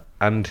Dankula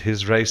and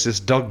his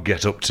racist dog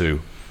get up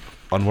to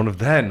on one of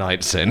their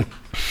nights in?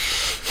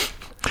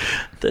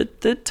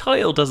 The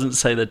title doesn't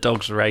say the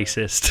dog's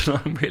racist,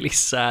 and I'm really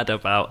sad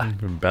about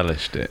You've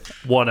embellished it.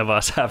 one of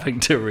us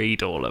having to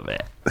read all of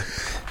it.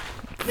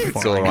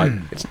 It's all right.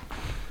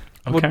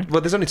 Okay.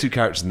 Well, there's only 2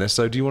 characters in this,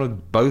 so do you want to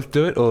both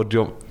do it, or do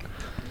you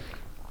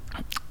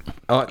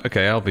want...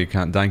 Okay, I'll be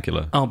Count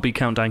Dankula. I'll be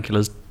Count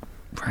Dankula's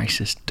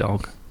racist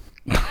dog.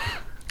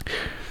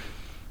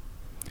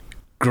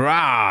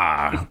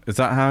 Grah! Is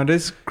that how it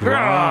is?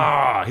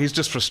 Grah! He's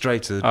just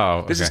frustrated.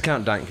 Oh, This is okay.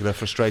 Count Dankula,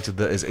 frustrated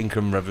that his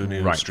income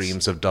revenue Right.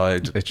 streams have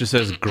died. It just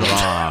says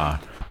grah.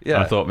 Yeah.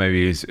 I thought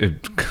maybe he's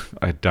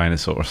a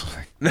dinosaur or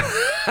something.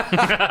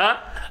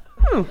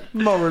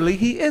 Morally,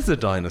 he is a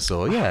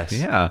dinosaur, yes.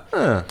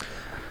 Yeah.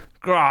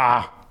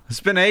 Grah! It's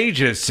been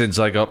ages since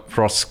I got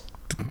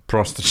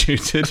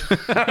prostituted.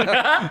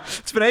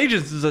 It's been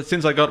ages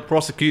since I got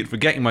prosecuted for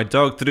getting my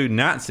dog to do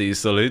Nazi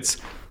salutes.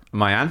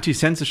 My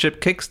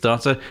anti-censorship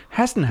Kickstarter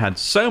hasn't had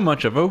so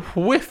much of a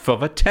whiff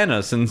of a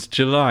tenner since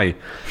July.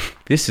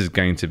 This is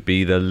going to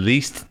be the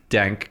least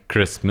dank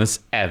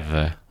Christmas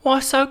ever. Why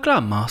so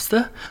glum,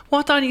 master?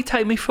 Why don't you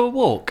take me for a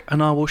walk,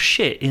 and I will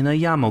shit in a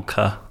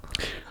yarmulke?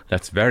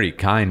 That's very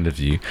kind of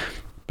you.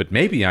 But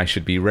maybe I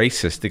should be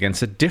racist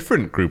against a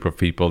different group of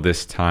people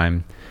this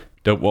time.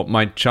 Don't want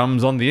my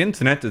chums on the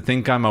internet to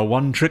think I'm a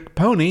one-trick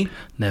pony.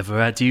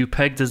 Never had you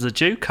pegged as a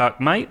Jew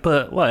cuck, mate,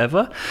 but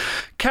whatever.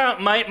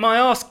 Count, mate, my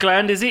arse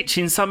gland is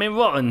itching something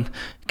rotten.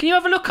 Can you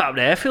have a look up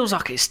there? Feels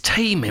like it's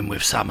teeming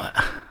with something.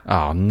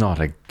 Oh, not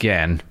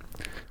again.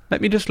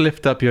 Let me just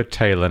lift up your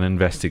tail and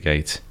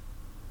investigate.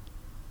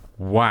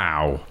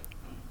 Wow.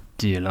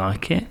 Do you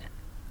like it?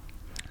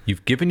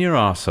 You've given your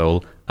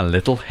arsehole a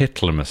little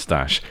Hitler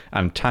moustache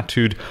and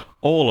tattooed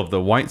all of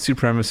the white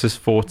supremacist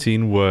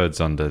 14 words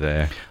under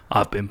there.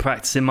 I've been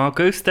practicing my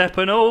goose step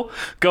and all.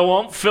 Go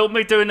on, film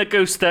me doing the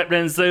goose step,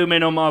 then zoom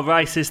in on my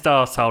racist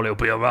arsehole. It'll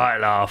be a right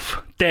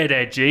laugh. Dead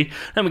edgy.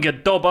 Then we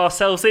can dob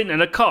ourselves into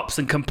the cops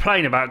and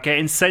complain about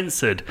getting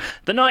censored.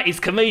 The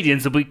 90s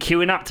comedians will be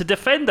queuing up to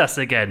defend us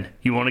again.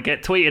 You want to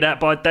get tweeted at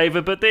by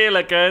David Baddiel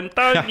again,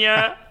 don't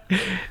ya?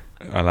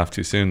 I laughed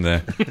too soon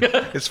there.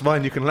 It's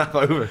fine, you can laugh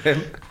over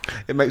him.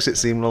 It makes it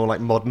seem more like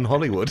modern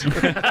Hollywood.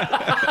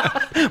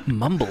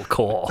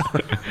 Mumblecore.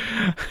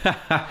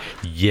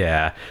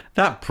 Yeah,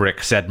 that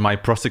prick said my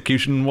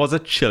prosecution was a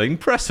chilling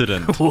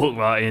precedent. Walk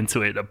right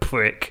into it, the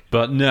prick.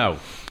 But no,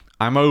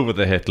 I'm over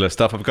the Hitler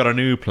stuff. I've got a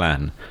new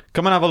plan.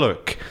 Come and have a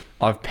look.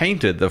 I've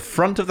painted the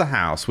front of the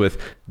house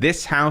with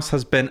 "This house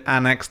has been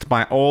annexed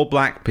by all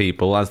black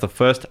people" as the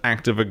first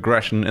act of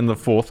aggression in the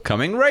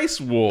forthcoming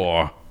race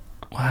war.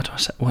 How do I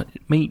say? What?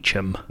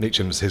 Meacham.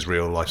 Meacham's his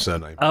real life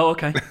surname. Oh,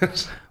 okay.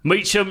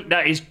 Meacham,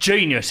 that is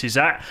genius, is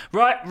that?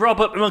 Right,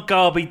 Robert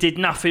Mugabe did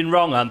nothing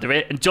wrong under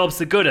it, and job's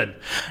the good un.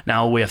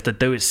 Now all we have to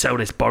do is sell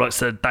this bollocks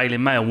to the Daily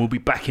Mail and we'll be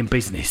back in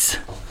business.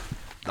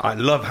 I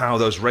love how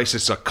those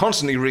racists are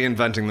constantly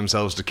reinventing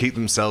themselves to keep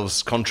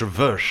themselves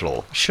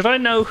controversial. Should I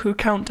know who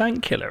Count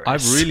Dankula is?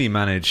 I've really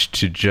managed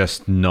to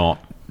just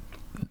not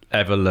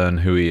ever learn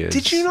who he is.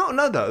 Did you not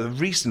know that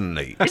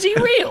recently? Is he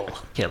real?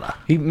 Killer.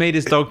 He made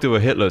his dog do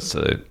a Hitler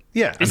salute.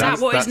 Yeah. Is that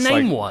what his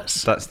name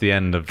was? That's the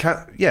end of...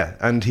 Yeah,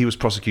 and he was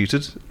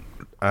prosecuted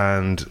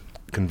and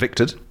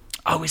convicted.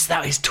 Oh, is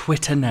that his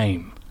Twitter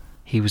name?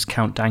 He was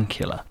Count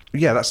Dankula.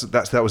 Yeah,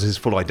 that was his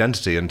full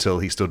identity until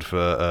he stood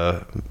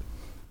for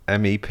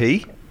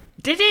MEP.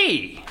 Did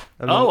he?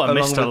 I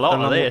missed a lot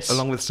of this.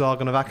 Along with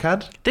Sargon of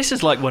Akkad. This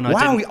is like when I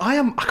Wow, didn't... I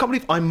can't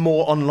believe I'm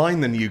more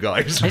online than you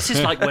guys. This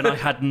is like when I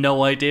had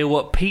no idea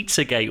what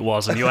Pizzagate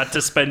was and you had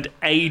to spend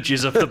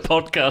ages of the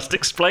podcast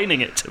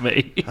explaining it to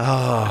me.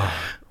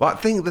 Well,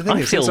 the thing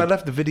is, since I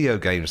left the video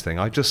games thing,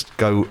 I've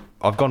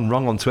gone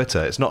wrong on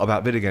Twitter. It's not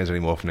about video games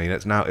anymore for me.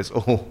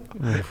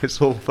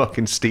 It's all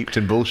fucking steeped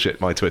in bullshit,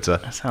 my Twitter.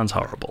 That sounds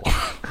horrible.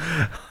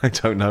 I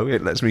don't know.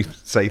 It lets me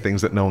say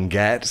things that no one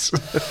gets.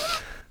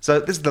 So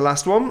this is the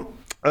last one.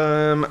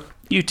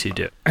 You two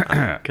do it.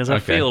 Because I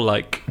feel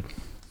like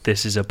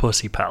this is a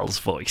Pussy Pal's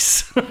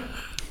voice.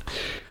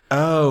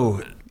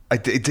 Oh,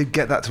 it did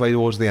get that way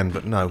towards the end,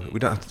 but no, we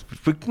don't.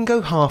 We can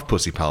go half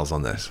Pussy Pals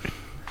on this.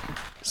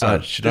 So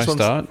should I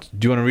start?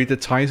 Do you want to read the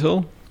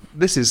title?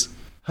 This is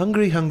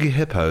Hungry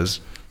Hippos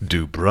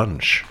Do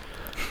Brunch.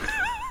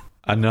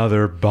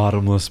 Another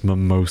bottomless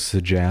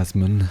mimosa,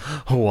 Jasmine.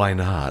 Why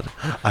not?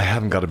 I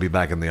haven't got to be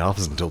back in the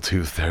office until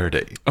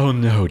 2:30. Oh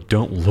no,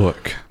 don't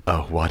look.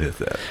 Oh, what is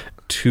it?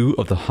 2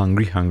 of the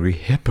hungry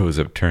hippos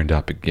have turned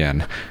up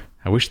again.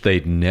 I wish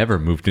they'd never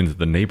moved into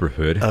the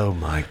neighborhood. Oh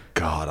my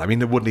god. I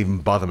mean, it wouldn't even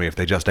bother me if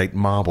they just ate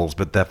marbles,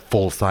 but they're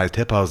full-sized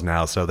hippos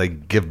now, so they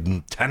give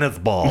them tennis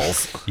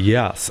balls.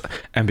 Yes,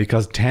 and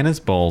because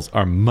tennis balls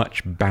are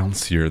much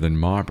bouncier than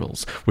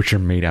marbles, which are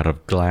made out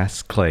of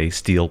glass, clay,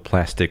 steel,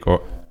 plastic,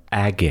 or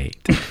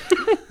agate,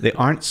 they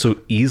aren't so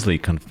easily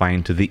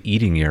confined to the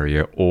eating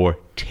area or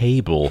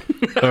table.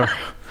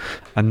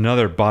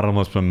 Another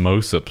bottomless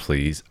mimosa,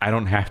 please. I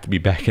don't have to be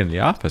back in the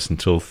office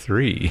until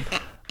 3.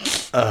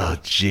 Oh,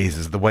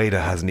 Jesus. The waiter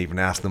hasn't even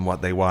asked them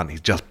what they want.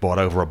 He's just brought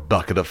over a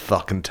bucket of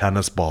fucking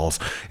tennis balls.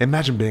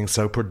 Imagine being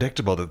so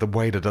predictable that the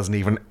waiter doesn't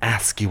even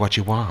ask you what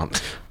you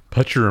want.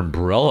 Put your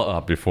umbrella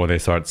up before they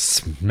start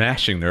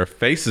smashing their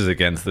faces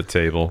against the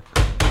table.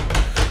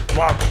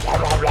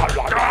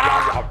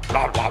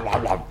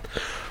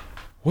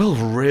 Well,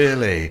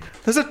 really?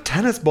 There's a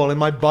tennis ball in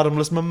my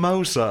bottomless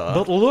mimosa.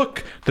 But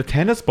look, the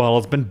tennis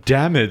ball has been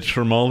damaged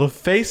from all the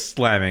face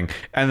slamming,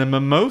 and the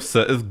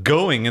mimosa is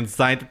going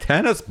inside the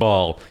tennis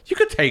ball. You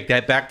could take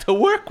that back to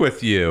work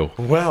with you.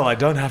 Well, I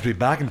don't have to be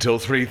back until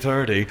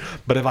 3:30,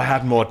 but if I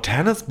had more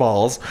tennis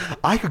balls,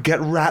 I could get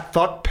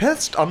rat-thought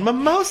pissed on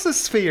mimosa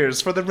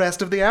spheres for the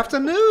rest of the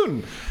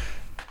afternoon.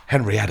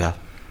 Henrietta,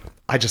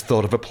 I just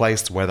thought of a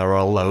place where there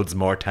are loads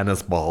more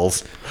tennis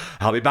balls.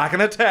 I'll be back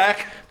in a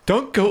tech.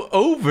 Don't go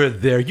over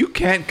there. You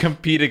can't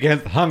compete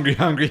against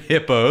hungry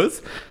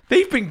hippos.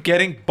 They've been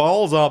getting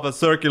balls off a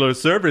circular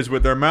surface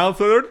with their mouths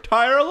for their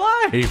entire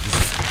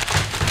lives.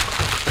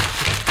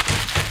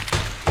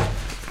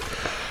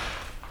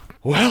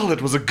 Well,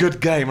 it was a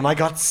good game, and I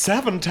got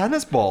 7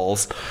 tennis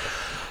balls.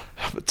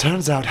 It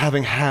turns out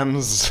having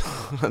hands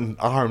and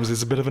arms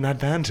is a bit of an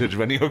advantage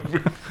when you're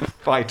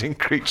fighting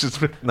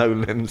creatures with no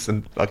limbs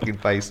and fucking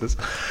faces.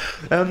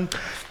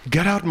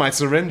 Get out my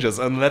syringes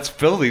and let's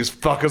fill these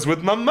fuckers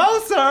with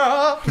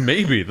mimosa!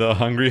 Maybe the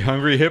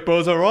hungry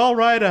hippos are all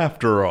right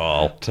after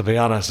all. To be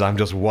honest, I'm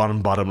just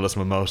one bottomless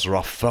mimosa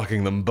off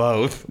fucking them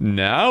both.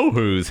 Now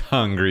who's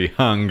hungry?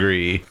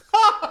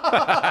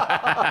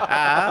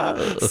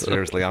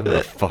 Seriously, I'm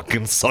gonna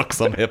fucking suck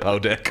some hippo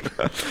dick.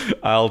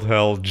 I'll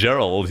tell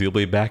Gerald he'll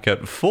be back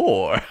at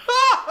 4.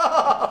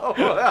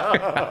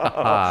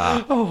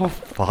 Oh,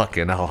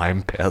 fucking hell,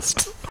 I'm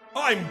pissed.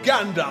 I'm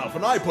Gandalf,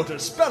 and I put a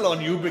spell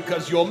on you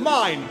because you're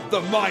mine.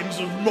 The Mines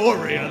of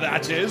Moria,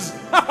 that is.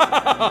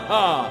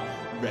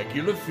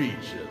 Regular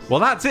features. Well,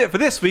 that's it for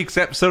this week's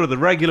episode of the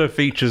Regular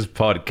Features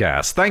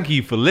podcast. Thank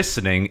you for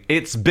listening.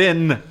 It's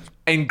been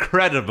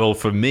incredible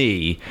for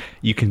me.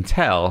 You can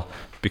tell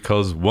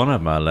because one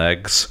of my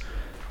legs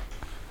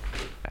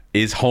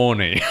is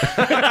horny.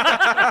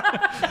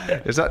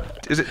 Is it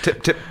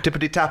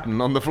tippity tapping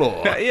on the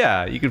floor?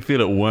 Yeah, you can feel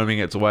it worming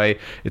its way.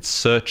 It's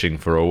searching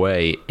for a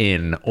way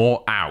in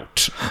or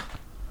out.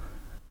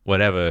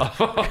 Whatever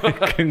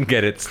can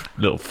get its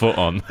little foot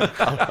on.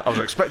 I was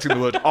expecting the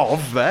word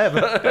 "of" there.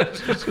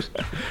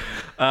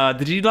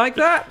 Did you like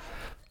that?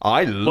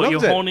 I loved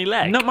your it. horny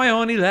leg? Not my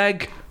horny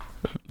leg.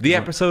 The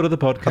episode of the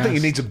podcast. I think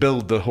you need to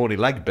build the horny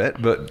leg bit,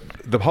 but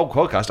the whole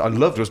podcast I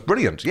loved was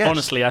brilliant. Yes.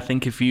 Honestly, I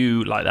think if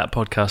you like that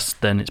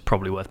podcast, then it's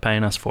probably worth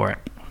paying us for it.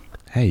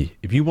 Hey,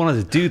 if you wanted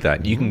to do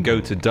that, you can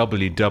go to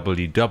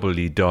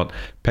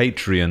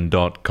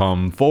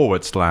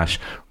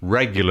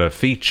www.patreon.com/regular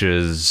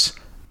features,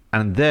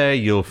 and there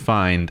you'll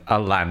find a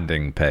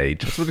landing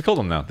page. That's what they call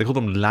them now. They call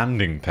them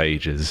landing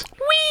pages.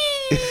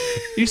 Whee!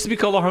 It used to be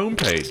called a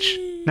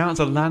homepage. Now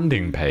it's a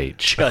landing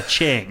page.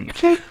 Cha-ching.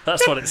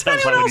 That's what it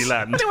sounds like when you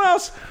land. Anyone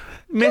else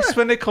miss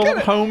when they call them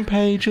home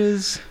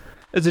pages?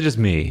 Is it just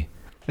me?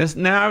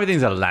 Now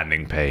everything's a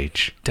landing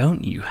page.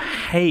 Don't you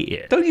hate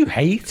it? Don't you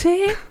hate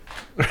it?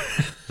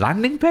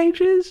 Landing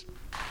pages?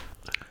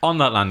 On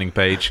that landing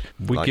page,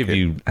 we give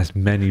you as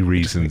many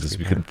reasons as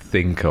we can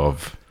think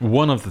of.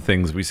 One of the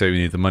things we say we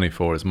need the money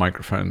for is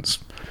microphones.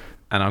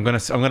 And I'm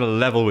gonna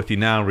level with you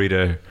now,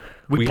 reader.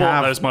 We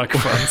bought those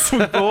microphones.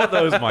 We bought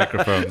those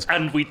microphones.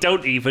 And we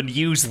don't even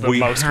use them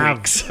most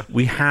weeks.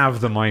 We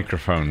have the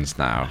microphones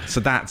now. So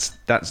that's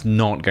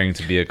not going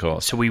to be a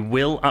cost. So we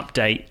will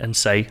update and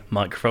say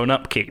microphone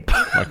upkeep.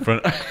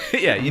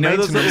 Yeah, you know,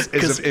 maintenance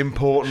is an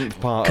important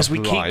part of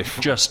life. Because we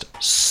keep just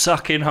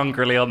sucking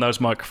hungrily on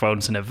those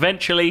microphones, and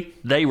eventually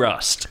they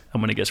rust.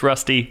 And when it gets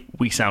rusty,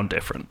 we sound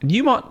different.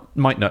 You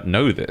might not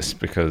know this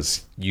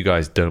because you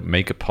guys don't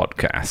make a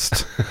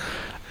podcast.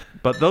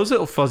 But those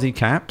little fuzzy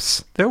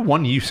caps, they're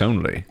one use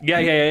only.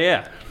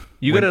 Yeah.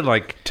 You got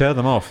to tear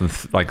them off and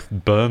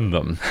burn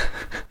them.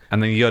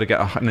 And then you got to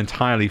get an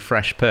entirely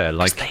fresh pair.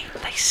 Like they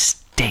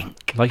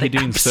stink. Like they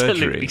you're doing absolutely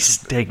surgery.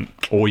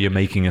 Stink. Or you're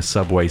making a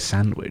Subway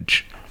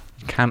sandwich.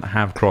 You can't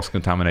have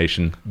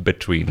cross-contamination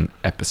between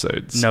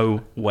episodes.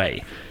 No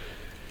way.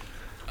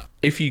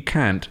 If you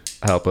can't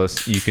help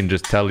us, you can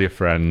just tell your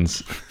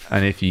friends.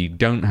 And if you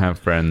don't have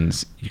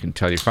friends, you can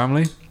tell your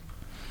family.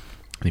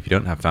 And if you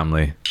don't have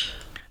family,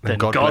 then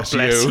God bless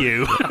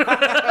you.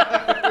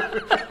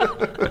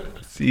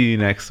 See you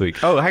next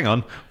week. Oh, hang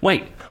on.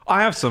 Wait,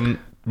 I have some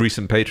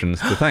recent patrons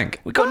to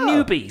thank. we got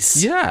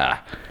newbies. Yeah.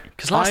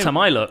 Because last time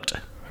I looked, a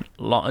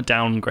lot of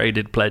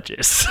downgraded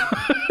pledges.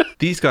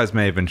 These guys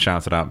may have been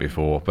shouted out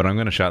before, but I'm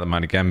going to shout them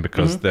out again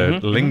because they're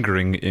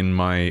lingering in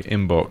my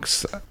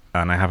inbox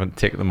and I haven't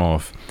ticked them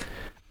off.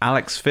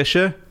 Alex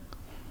Fisher.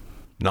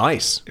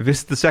 Nice. If this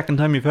is the second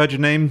time you've heard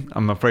your name,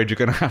 I'm afraid you're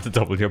going to have to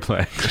double your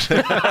pledge.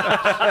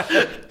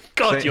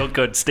 God, you're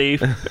good,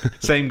 Steve.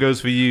 Same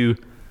goes for you,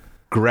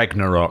 Greg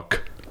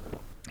Narok.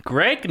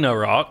 Greg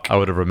Narok. I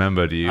would have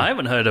remembered you. I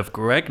haven't heard of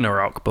Greg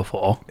Narok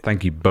before.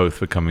 Thank you both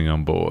for coming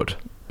on board.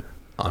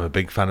 I'm a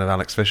big fan of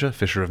Alex Fisher,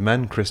 Fisher of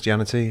Men,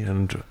 Christianity,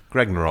 and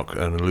Ragnarok,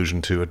 an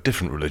allusion to a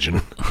different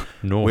religion.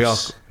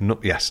 Norse.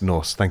 Yes,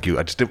 Norse. Thank you.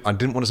 I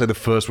didn't want to say the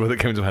first word that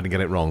came to my head and get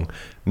it wrong,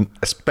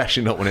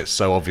 especially not when it's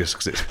so obvious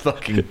because it's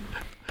fucking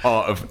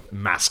part of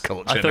mass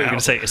culture. I thought you were going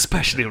to say,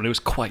 especially when it was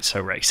quite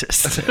so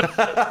racist.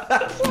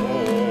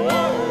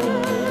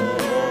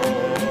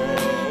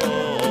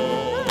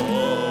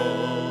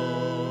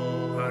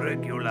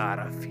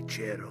 Regular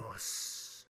ficheros.